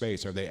outer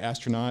space? Are they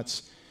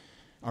astronauts?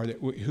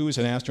 Who's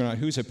an astronaut?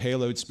 Who's a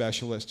payload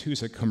specialist?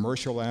 Who's a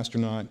commercial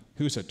astronaut?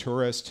 Who's a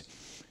tourist?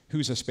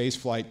 Who's a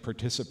spaceflight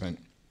participant?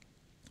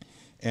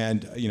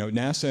 And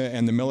NASA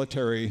and the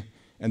military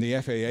and the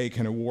FAA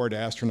can award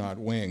astronaut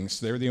wings.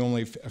 They're the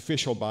only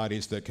official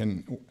bodies that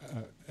can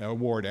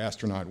award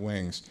astronaut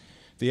wings.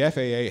 The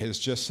FAA has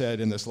just said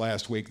in this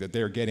last week that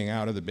they're getting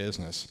out of the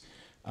business.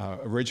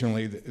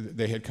 Originally,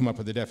 they had come up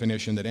with the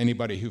definition that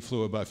anybody who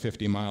flew above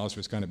 50 miles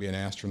was going to be an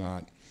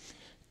astronaut.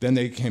 Then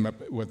they came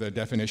up with a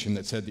definition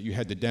that said that you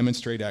had to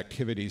demonstrate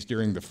activities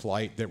during the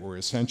flight that were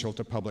essential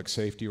to public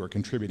safety or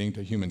contributing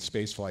to human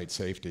spaceflight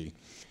safety.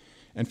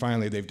 And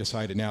finally, they've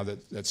decided now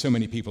that so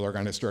many people are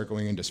going to start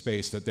going into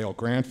space that they'll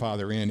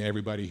grandfather in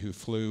everybody who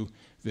flew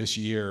this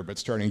year, but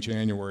starting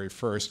January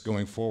 1st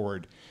going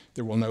forward,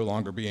 there will no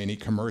longer be any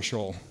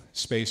commercial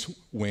space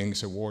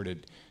wings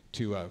awarded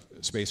to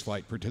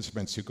spaceflight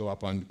participants who go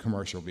up on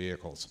commercial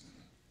vehicles.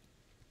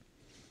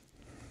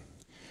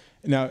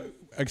 Now,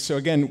 so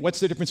again, what's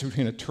the difference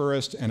between a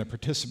tourist and a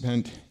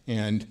participant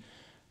and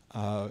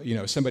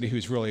somebody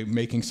who's really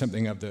making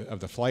something of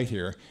the flight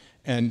here?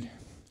 And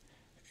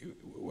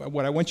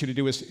what I want you to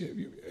do is,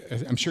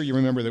 I'm sure you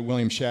remember that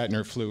William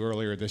Shatner flew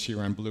earlier this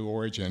year on Blue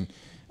Origin.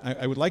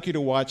 I would like you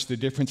to watch the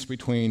difference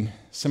between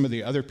some of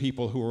the other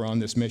people who were on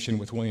this mission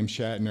with William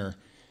Shatner,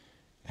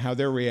 how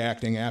they're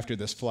reacting after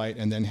this flight,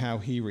 and then how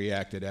he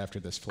reacted after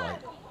this flight.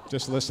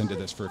 Just listen to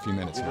this for a few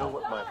minutes. You know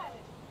what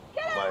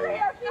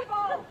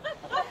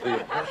the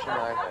impression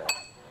I had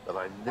that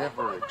I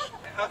never expected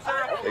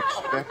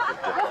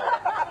to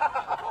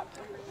have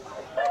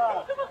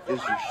is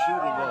you're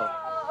shooting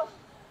up.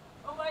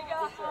 Oh my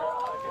God!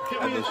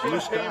 Give me this blue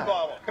sky.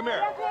 Bottle. Come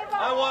here.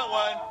 I want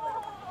one.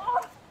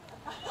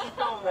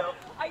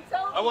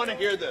 I want to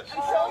hear this.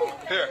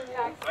 Here.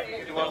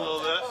 You want a little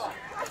of this?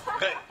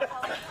 Hey.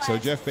 So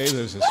Jeff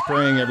Bezos is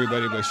spraying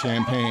everybody with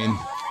champagne,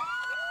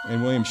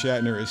 and William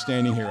Shatner is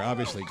standing here,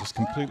 obviously just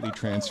completely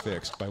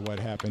transfixed by what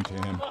happened to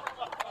him.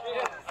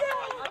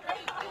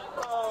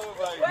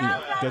 He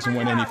doesn't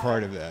want any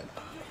part of that.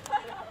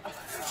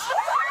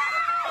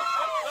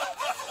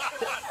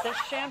 The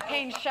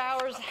champagne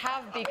showers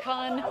have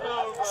begun.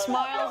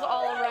 Smiles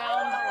all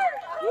around.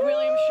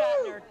 William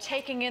Shatner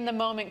taking in the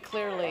moment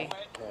clearly.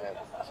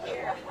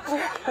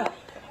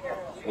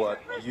 What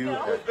you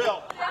have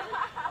done.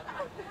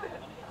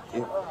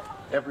 If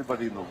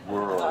everybody in the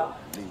world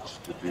needs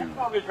to do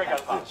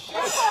this.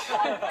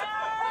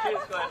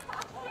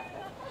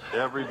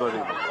 Everybody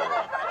in the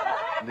world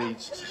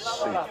needs to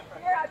see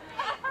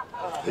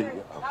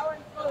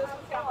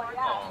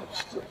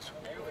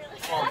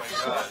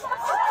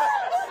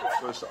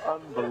it was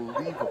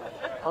unbelievable.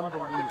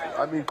 Unbelievable.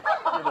 I mean,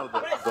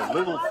 the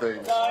little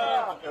things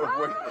of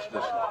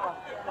weightlessness.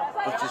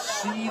 But to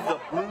see the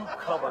blue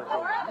cover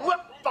go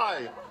whoop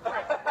by,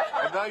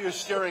 and now you're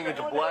staring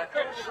into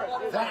blackness.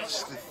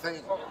 That's the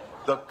thing.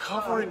 The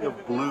covering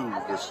of blue,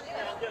 this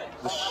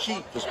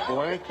sheet, this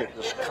blanket,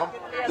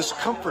 this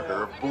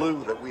comforter of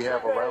blue that we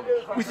have around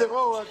us. We think,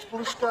 oh, that's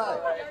blue sky.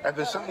 And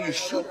then suddenly you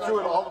shoot through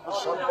it all of a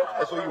sudden,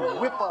 as though you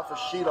whip off a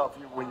sheet off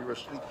you when you're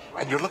asleep,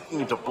 and you're looking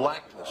into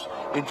blackness,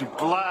 into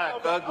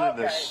black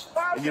ugliness.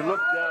 And you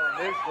look down, and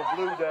there's the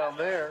blue down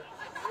there,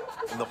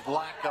 and the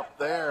black up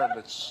there, and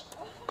it's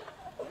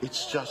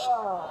just,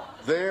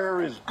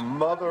 there is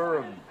Mother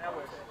and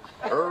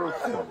Earth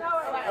and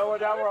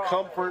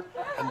comfort,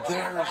 and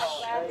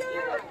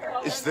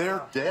is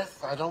there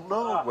death? I don't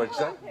know. Is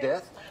that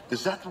death?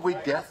 Is that the way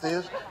death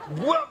is?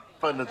 Whoop,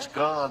 and it's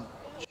gone.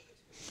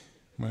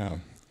 Wow.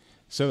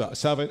 So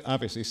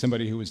obviously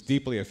somebody who was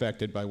deeply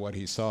affected by what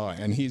he saw,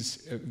 and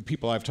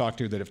people I've talked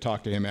to that have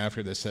talked to him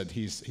after this said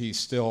he's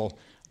still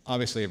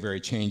obviously a very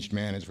changed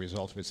man as a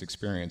result of his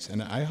experience.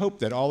 And I hope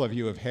that all of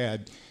you have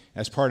had,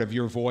 as part of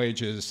your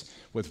voyages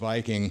with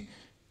Viking,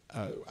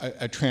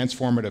 a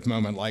transformative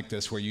moment like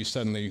this where you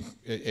suddenly,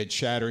 it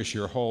shatters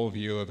your whole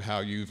view of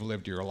how you've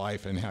lived your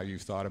life and how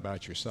you've thought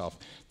about yourself.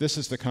 This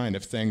is the kind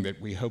of thing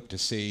that we hope to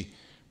see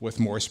with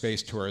more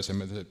space tourism,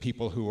 the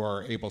people who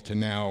are able to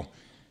now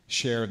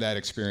share that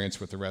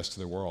experience with the rest of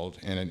the world.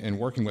 And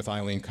working with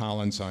Eileen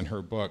Collins on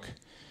her book,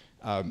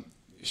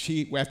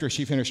 after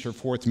she finished her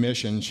 4th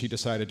mission, she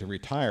decided to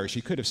retire.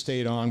 She could have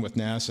stayed on with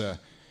NASA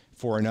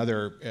for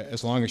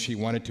as long as she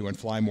wanted to and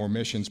fly more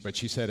missions, but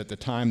she said at the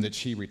time that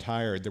she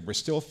retired, there were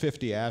still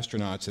 50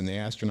 astronauts in the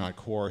astronaut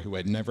corps who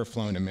had never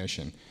flown a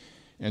mission.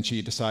 And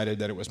she decided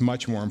that it was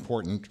much more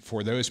important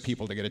for those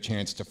people to get a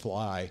chance to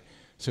fly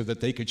so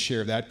that they could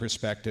share that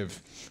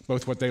perspective,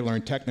 both what they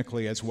learned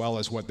technically as well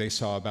as what they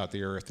saw about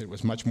the Earth. It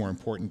was much more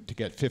important to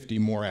get 50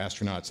 more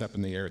astronauts up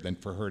in the air than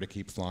for her to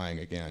keep flying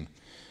again.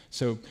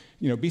 So,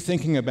 be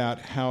thinking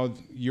about how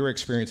your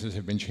experiences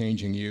have been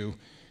changing you,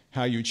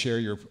 how you'd share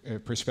your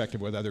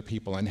perspective with other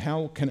people, and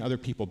how can other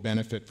people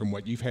benefit from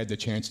what you've had the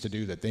chance to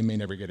do that they may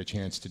never get a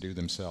chance to do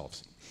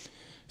themselves.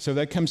 So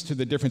that comes to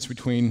the difference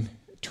between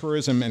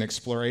tourism and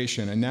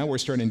exploration, and now we're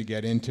starting to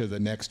get into the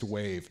next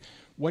wave.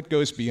 What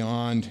goes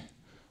beyond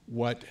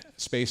what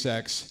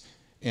SpaceX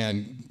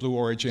and Blue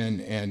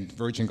Origin and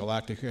Virgin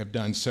Galactic have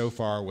done so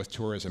far with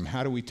tourism?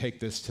 How do we take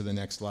this to the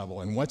next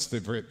level, and what's the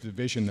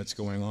vision that's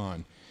going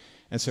on?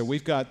 And so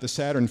we've got the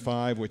Saturn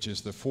V, which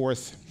is the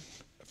 4th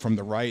from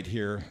the right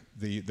here,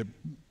 the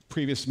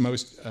previous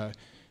most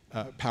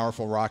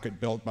powerful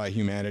rocket built by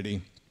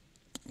humanity.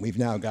 We've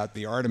now got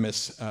the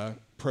Artemis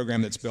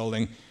program that's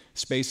building.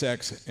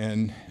 SpaceX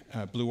and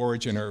Blue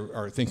Origin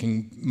are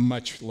thinking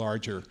much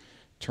larger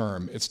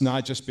term. It's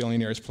not just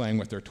billionaires playing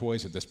with their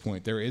toys at this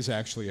point. There is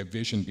actually a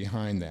vision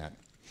behind that.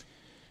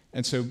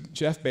 And so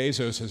Jeff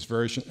Bezos'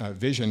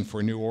 vision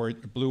for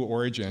Blue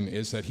Origin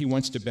is that he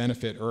wants to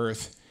benefit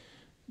Earth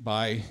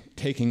by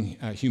taking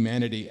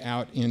humanity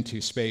out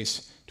into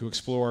space to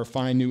explore,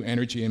 find new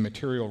energy and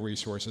material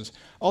resources.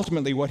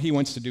 Ultimately, what he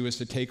wants to do is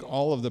to take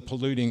all of the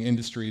polluting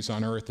industries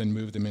on Earth and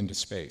move them into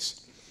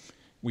space.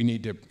 We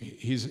need to,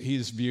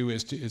 his view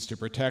is to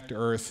protect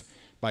Earth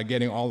by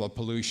getting all the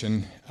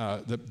pollution,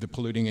 the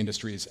polluting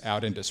industries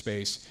out into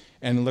space,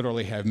 and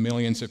literally have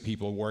millions of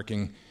people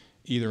working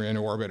either in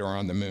orbit or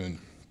on the moon.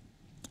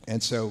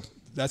 And so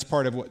that's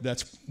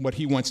what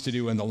he wants to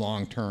do in the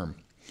long term.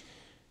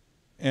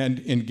 And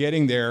in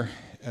getting there,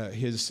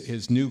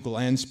 his New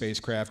Glenn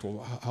spacecraft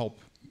will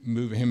help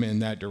move him in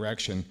that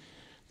direction.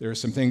 There are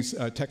some things,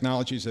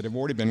 technologies that have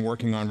already been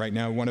working on right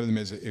now. One of them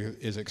is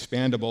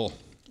expandable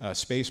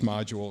space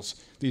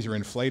modules. These are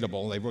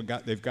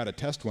inflatable. They've got a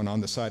test one on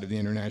the side of the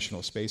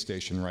International Space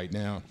Station right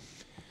now.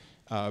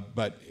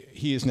 But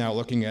he is now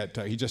looking at,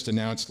 he just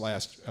announced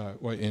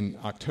in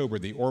October,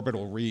 the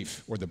Orbital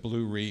Reef, or the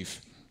Blue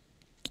Reef,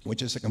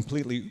 which is a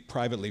completely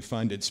privately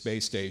funded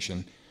space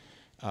station.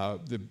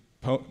 The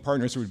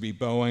partners would be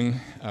Boeing,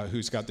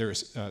 who's got their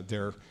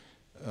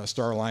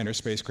Starliner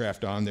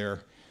spacecraft on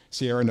there,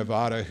 Sierra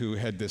Nevada, who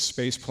had this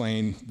space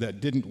plane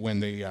that didn't win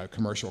the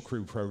Commercial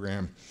Crew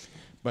Program.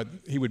 But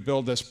he would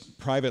build this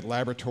private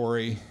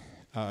laboratory.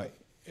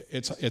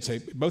 It's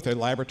both a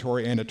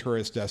laboratory and a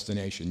tourist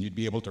destination. You'd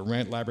be able to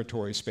rent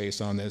laboratory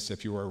space on this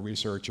if you were a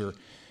researcher.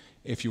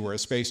 If you were a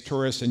space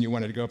tourist and you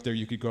wanted to go up there,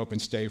 you could go up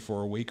and stay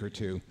for a week or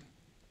two.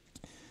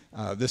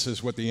 This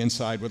is what the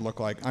inside would look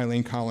like.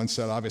 Eileen Collins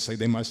said, obviously,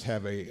 they must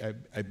have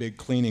a big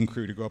cleaning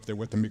crew to go up there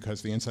with them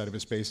because the inside of a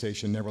space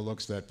station never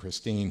looks that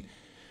pristine.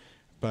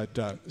 But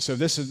so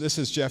this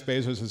is Jeff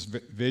Bezos'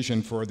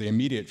 vision for the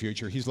immediate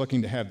future. He's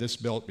looking to have this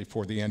built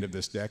before the end of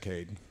this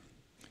decade.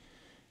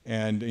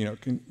 And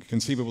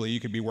conceivably, you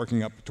could be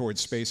working up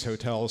towards space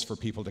hotels for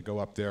people to go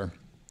up there,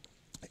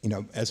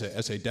 as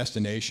a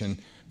destination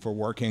for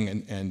working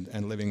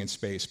and living in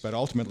space. But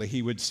ultimately,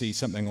 he would see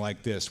something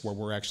like this, where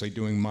we're actually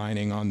doing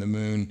mining on the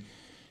moon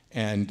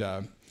and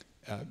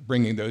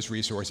bringing those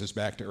resources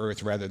back to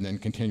Earth rather than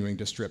continuing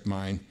to strip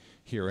mine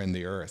here in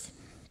the Earth.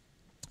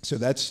 So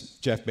that's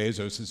Jeff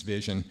Bezos'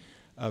 vision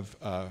of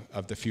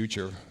the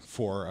future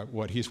for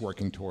what he's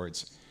working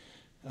towards.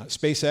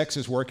 SpaceX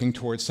is working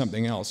towards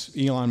something else.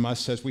 Elon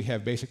Musk says we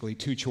have basically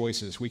two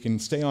choices. We can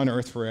stay on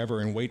Earth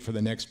forever and wait for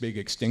the next big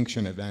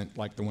extinction event,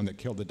 like the one that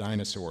killed the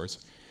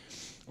dinosaurs,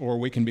 or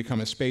we can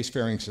become a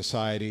spacefaring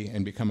society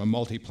and become a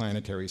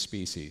multiplanetary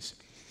species.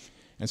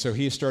 And so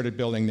he started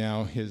building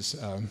now his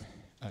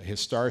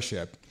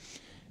Starship.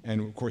 And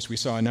of course, we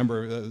saw a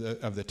number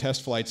of the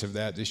test flights of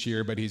that this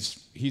year, but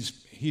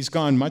he's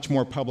gone much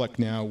more public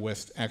now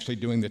with actually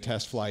doing the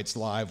test flights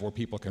live where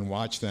people can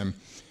watch them.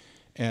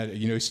 And it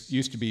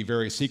used to be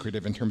very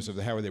secretive in terms of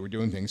how they were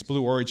doing things.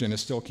 Blue Origin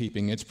is still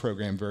keeping its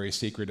program very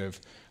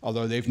secretive,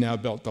 although they've now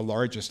built the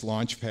largest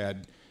launch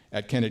pad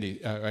at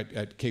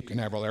at Cape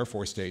Canaveral Air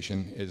Force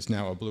Station is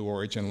now a Blue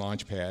Origin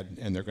launch pad,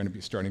 and they're going to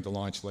be starting to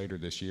launch later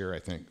this year, I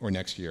think, or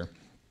next year.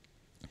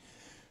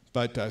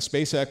 But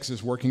SpaceX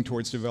is working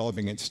towards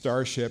developing its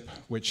Starship,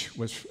 which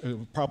will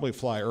probably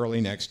fly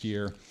early next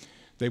year.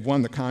 They've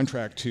won the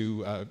contract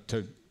to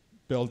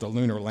build a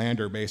lunar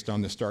lander based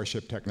on the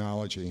Starship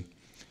technology.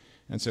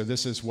 And so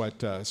this is what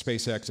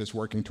SpaceX is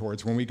working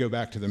towards. When we go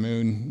back to the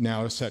moon,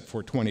 now set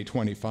for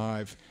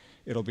 2025,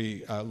 it'll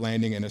be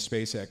landing in a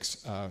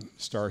SpaceX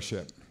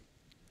Starship.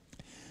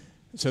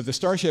 So the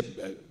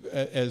Starship,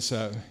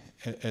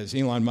 as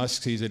Elon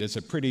Musk sees it, is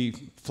a pretty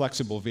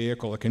flexible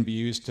vehicle. It can be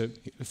used to,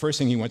 the first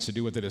thing he wants to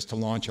do with it is to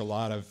launch a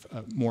lot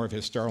of more of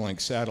his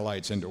Starlink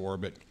satellites into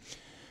orbit.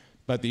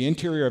 But the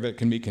interior of it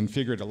can be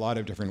configured a lot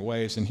of different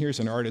ways. And here's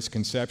an artist's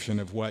conception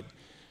of what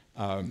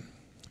a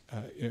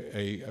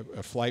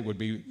flight would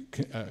be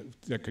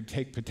that could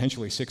take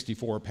potentially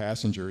 64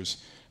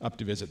 passengers up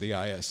to visit the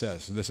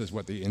ISS. This is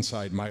what the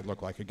inside might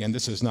look like. Again,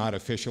 this is not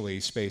officially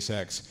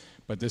SpaceX,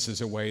 but this is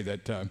a way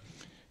that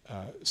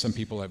some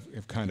people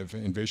have kind of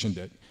envisioned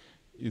it.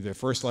 The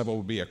first level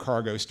would be a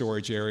cargo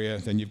storage area.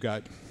 Then you've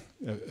got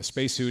a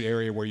spacesuit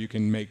area where you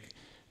can make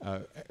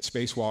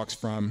spacewalks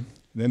from.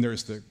 Then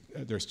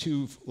there's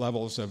 2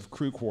 levels of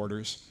crew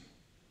quarters.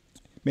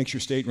 Makes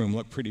your stateroom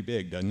look pretty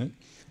big, doesn't it?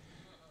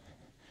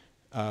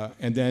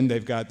 And then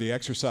they've got the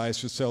exercise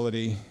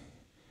facility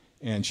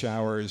and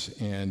showers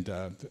and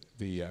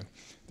the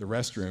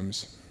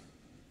restrooms.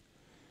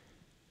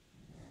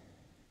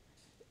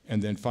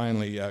 And then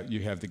finally,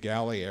 you have the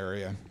galley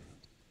area.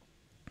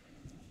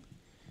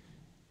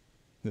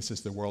 This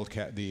is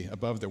the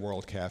above the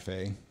World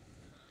Cafe.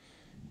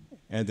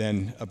 And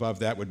then above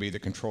that would be the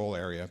control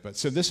area. But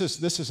so this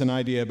is an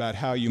idea about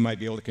how you might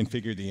be able to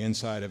configure the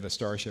inside of a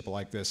Starship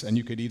like this. And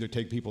you could either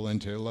take people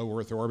into low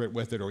Earth orbit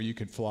with it, or you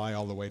could fly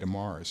all the way to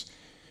Mars.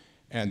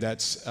 And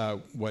that's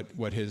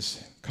what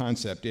his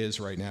concept is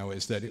right now,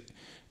 is that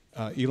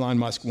Elon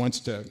Musk wants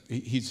to,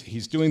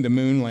 he's doing the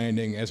moon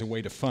landing as a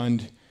way to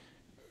fund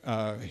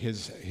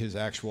his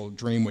actual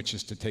dream, which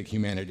is to take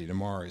humanity to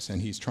Mars.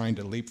 And he's trying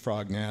to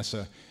leapfrog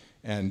NASA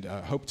and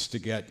hopes to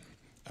get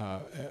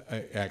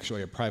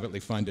actually a privately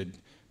funded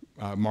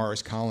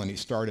Mars colony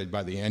started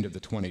by the end of the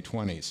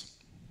 2020s.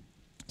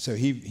 So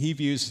he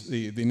views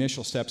the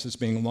initial steps as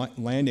being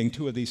landing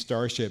 2 of these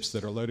starships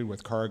that are loaded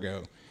with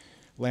cargo,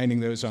 landing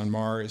those on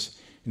Mars,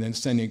 and then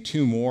sending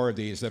 2 more of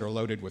these that are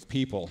loaded with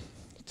people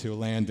to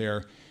land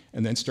there,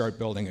 and then start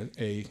building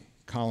a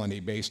colony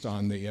based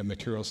on the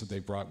materials that they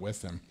brought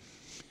with them.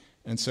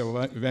 And so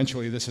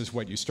eventually this is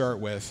what you start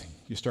with.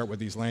 You start with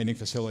these landing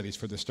facilities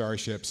for the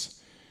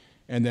starships,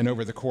 and then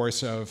over the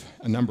course of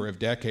a number of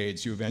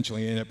decades, you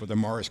eventually end up with a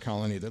Mars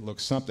colony that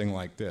looks something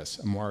like this,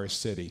 a Mars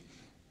city.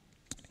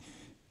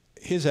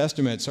 His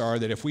estimates are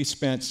that if we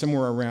spent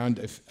somewhere around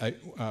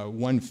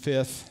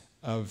 1/5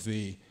 of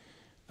the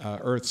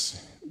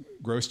Earth's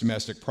gross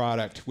domestic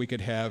product, we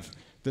could have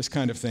this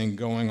kind of thing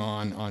going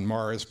on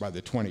Mars by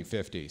the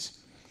 2050s.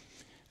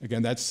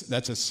 Again,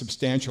 that's a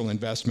substantial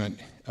investment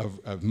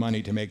of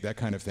money to make that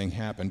kind of thing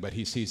happen, but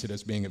he sees it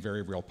as being a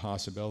very real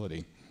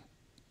possibility.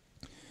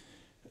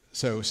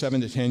 So 7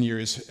 to 10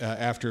 years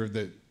after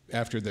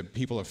the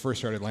people have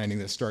first started landing,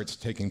 this starts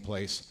taking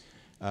place,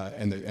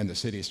 and the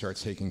city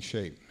starts taking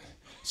shape.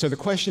 So the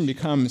question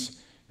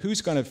becomes, who's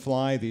going to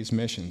fly these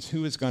missions?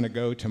 Who is going to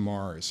go to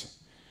Mars?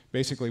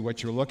 Basically,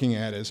 what you're looking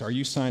at is, are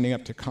you signing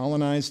up to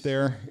colonize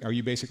there? Are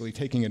you basically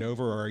taking it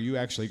over, or are you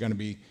actually going to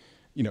be,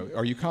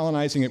 are you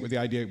colonizing it with the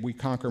idea we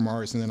conquer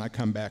Mars and then I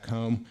come back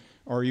home?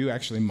 Or are you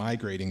actually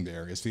migrating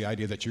there? Is the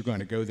idea that you're going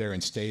to go there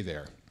and stay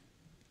there?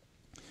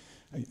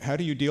 How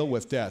do you deal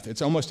with death?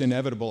 It's almost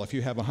inevitable if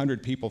you have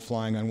 100 people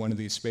flying on one of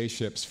these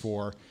spaceships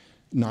for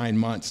 9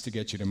 months to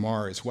get you to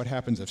Mars. What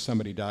happens if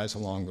somebody dies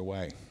along the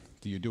way?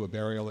 Do you do a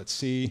burial at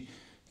sea?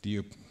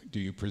 Do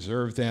you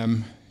preserve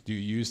them? Do you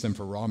use them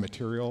for raw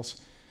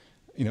materials?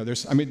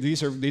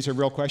 These are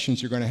real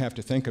questions you're going to have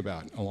to think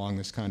about along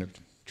this kind of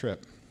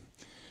trip.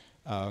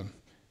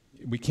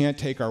 We can't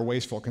take our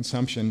wasteful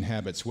consumption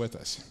habits with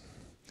us.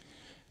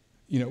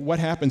 What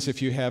happens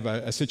if you have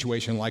a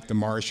situation like The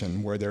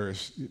Martian, where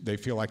they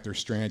feel like they're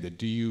stranded?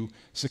 Do you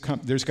succumb?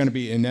 There's going to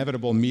be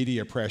inevitable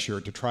media pressure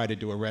to try to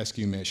do a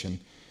rescue mission.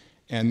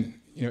 And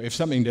if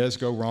something does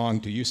go wrong,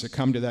 do you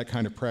succumb to that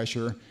kind of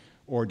pressure?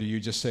 Or do you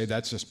just say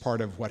that's just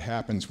part of what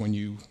happens when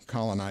you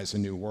colonize a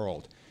new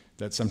world?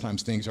 That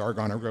sometimes things are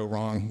going to go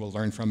wrong, we'll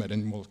learn from it,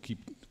 and we'll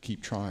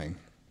keep trying.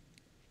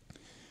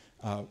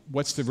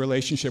 What's the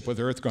relationship with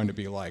Earth going to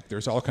be like?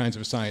 There's all kinds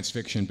of science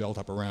fiction built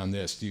up around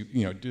this.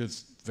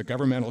 Does the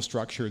governmental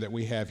structure that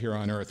we have here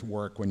on Earth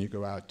work when you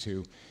go out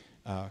to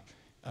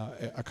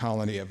a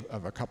colony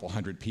of a couple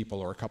hundred people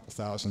or a couple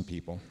thousand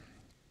people?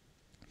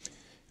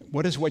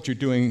 What does what you're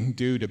doing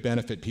do to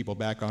benefit people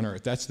back on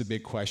Earth? That's the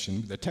big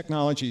question. The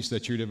technologies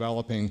that you're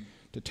developing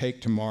to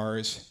take to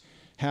Mars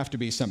have to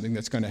be something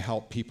that's going to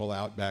help people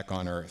out back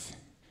on Earth.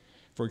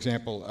 For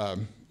example,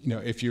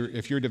 if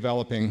you're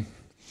developing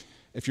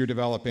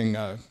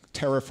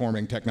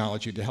terraforming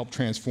technology to help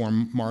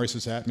transform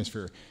Mars's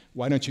atmosphere,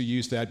 why don't you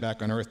use that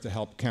back on Earth to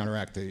help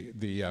counteract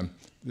the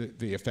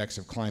effects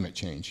of climate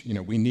change?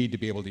 We need to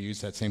be able to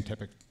use that same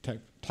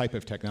type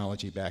of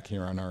technology back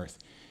here on Earth.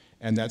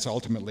 And that's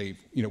ultimately,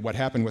 what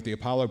happened with the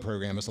Apollo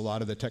program is a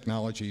lot of the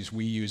technologies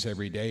we use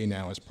every day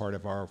now as part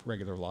of our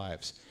regular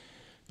lives.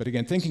 But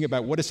again, thinking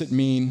about what does it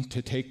mean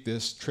to take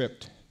this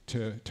trip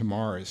to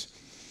Mars?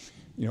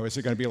 Is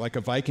it going to be like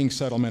a Viking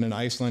settlement in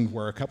Iceland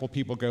where a couple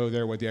people go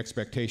there with the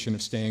expectation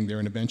of staying there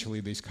and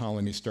eventually these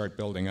colonies start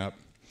building up?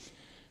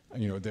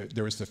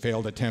 There was the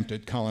failed attempt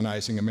at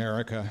colonizing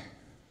America.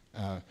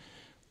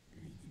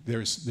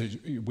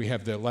 We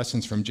have the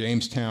lessons from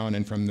Jamestown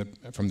and from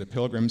the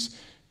Pilgrims.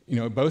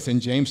 Both in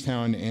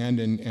Jamestown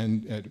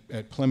and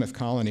at Plymouth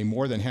Colony,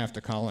 more than half the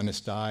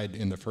colonists died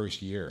in the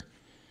first year.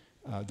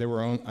 At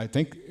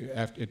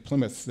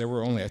Plymouth, there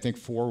were only, I think,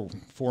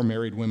 four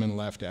married women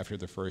left after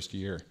the first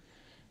year.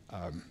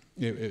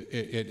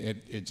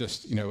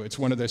 It's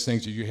one of those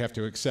things that you have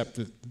to accept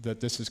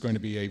that this is going to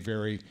be a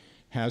very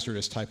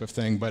hazardous type of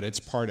thing, but it's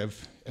part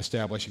of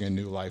establishing a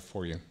new life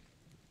for you.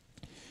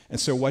 And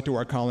so what do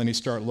our colonies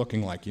start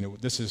looking like?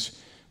 This is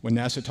when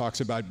NASA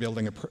talks about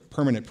building a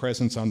permanent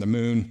presence on the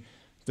moon.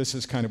 This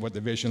is kind of what the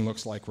vision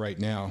looks like right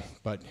now.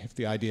 But if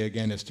the idea,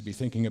 again, is to be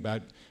thinking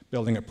about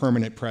building a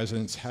permanent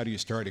presence, how do you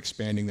start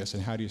expanding this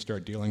and how do you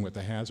start dealing with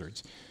the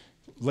hazards?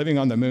 Living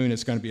on the moon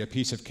is going to be a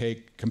piece of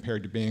cake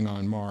compared to being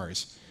on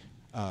Mars.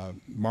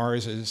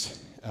 Mars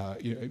is,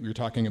 you're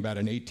talking about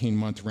an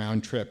 18-month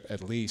round trip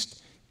at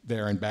least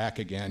there and back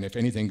again. If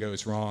anything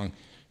goes wrong,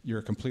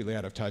 you're completely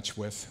out of touch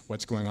with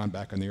what's going on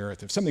back on the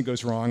Earth. If something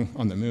goes wrong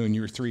on the moon,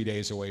 you're 3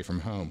 days away from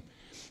home.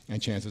 And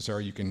chances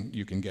are you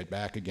can get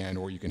back again,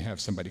 or you can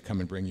have somebody come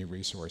and bring you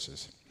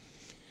resources.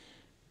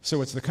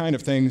 So it's the kind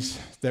of things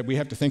that we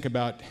have to think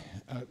about.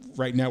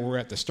 Right now we're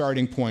at the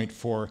starting point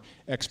for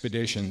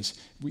expeditions.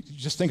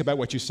 Just think about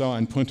what you saw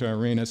in Punta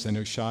Arenas and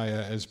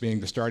Ushuaia as being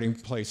the starting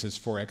places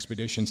for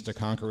expeditions to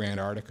conquer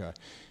Antarctica.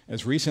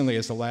 As recently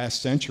as the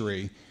last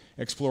century,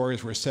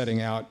 explorers were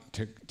setting out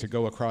to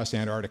go across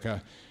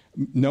Antarctica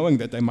knowing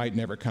that they might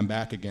never come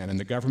back again, and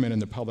the government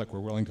and the public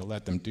were willing to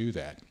let them do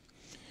that.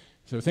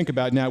 So think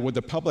about now, would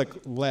the public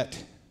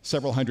let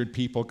several hundred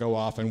people go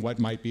off on what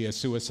might be a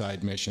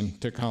suicide mission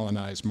to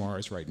colonize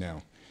Mars right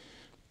now?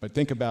 But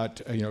think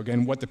about,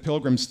 again, what the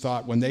Pilgrims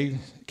thought when they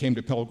came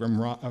to Pilgrim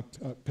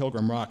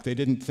Rock. They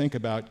didn't think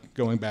about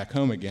going back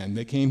home again.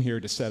 They came here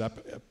to set up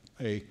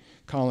a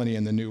colony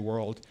in the New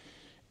World,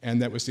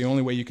 and that was the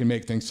only way you can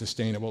make things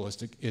sustainable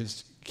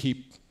is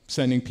keep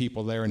sending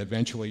people there, and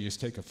eventually you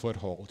just take a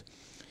foothold.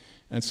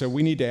 And so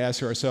we need to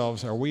ask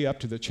ourselves, are we up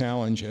to the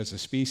challenge as a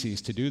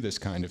species to do this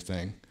kind of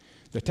thing?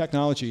 The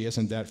technology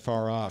isn't that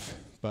far off,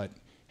 but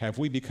have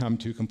we become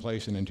too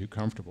complacent and too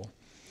comfortable?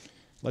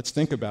 Let's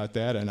think about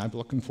that, and I'm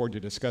looking forward to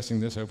discussing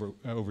this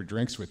over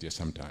drinks with you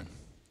sometime.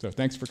 So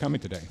thanks for coming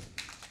today.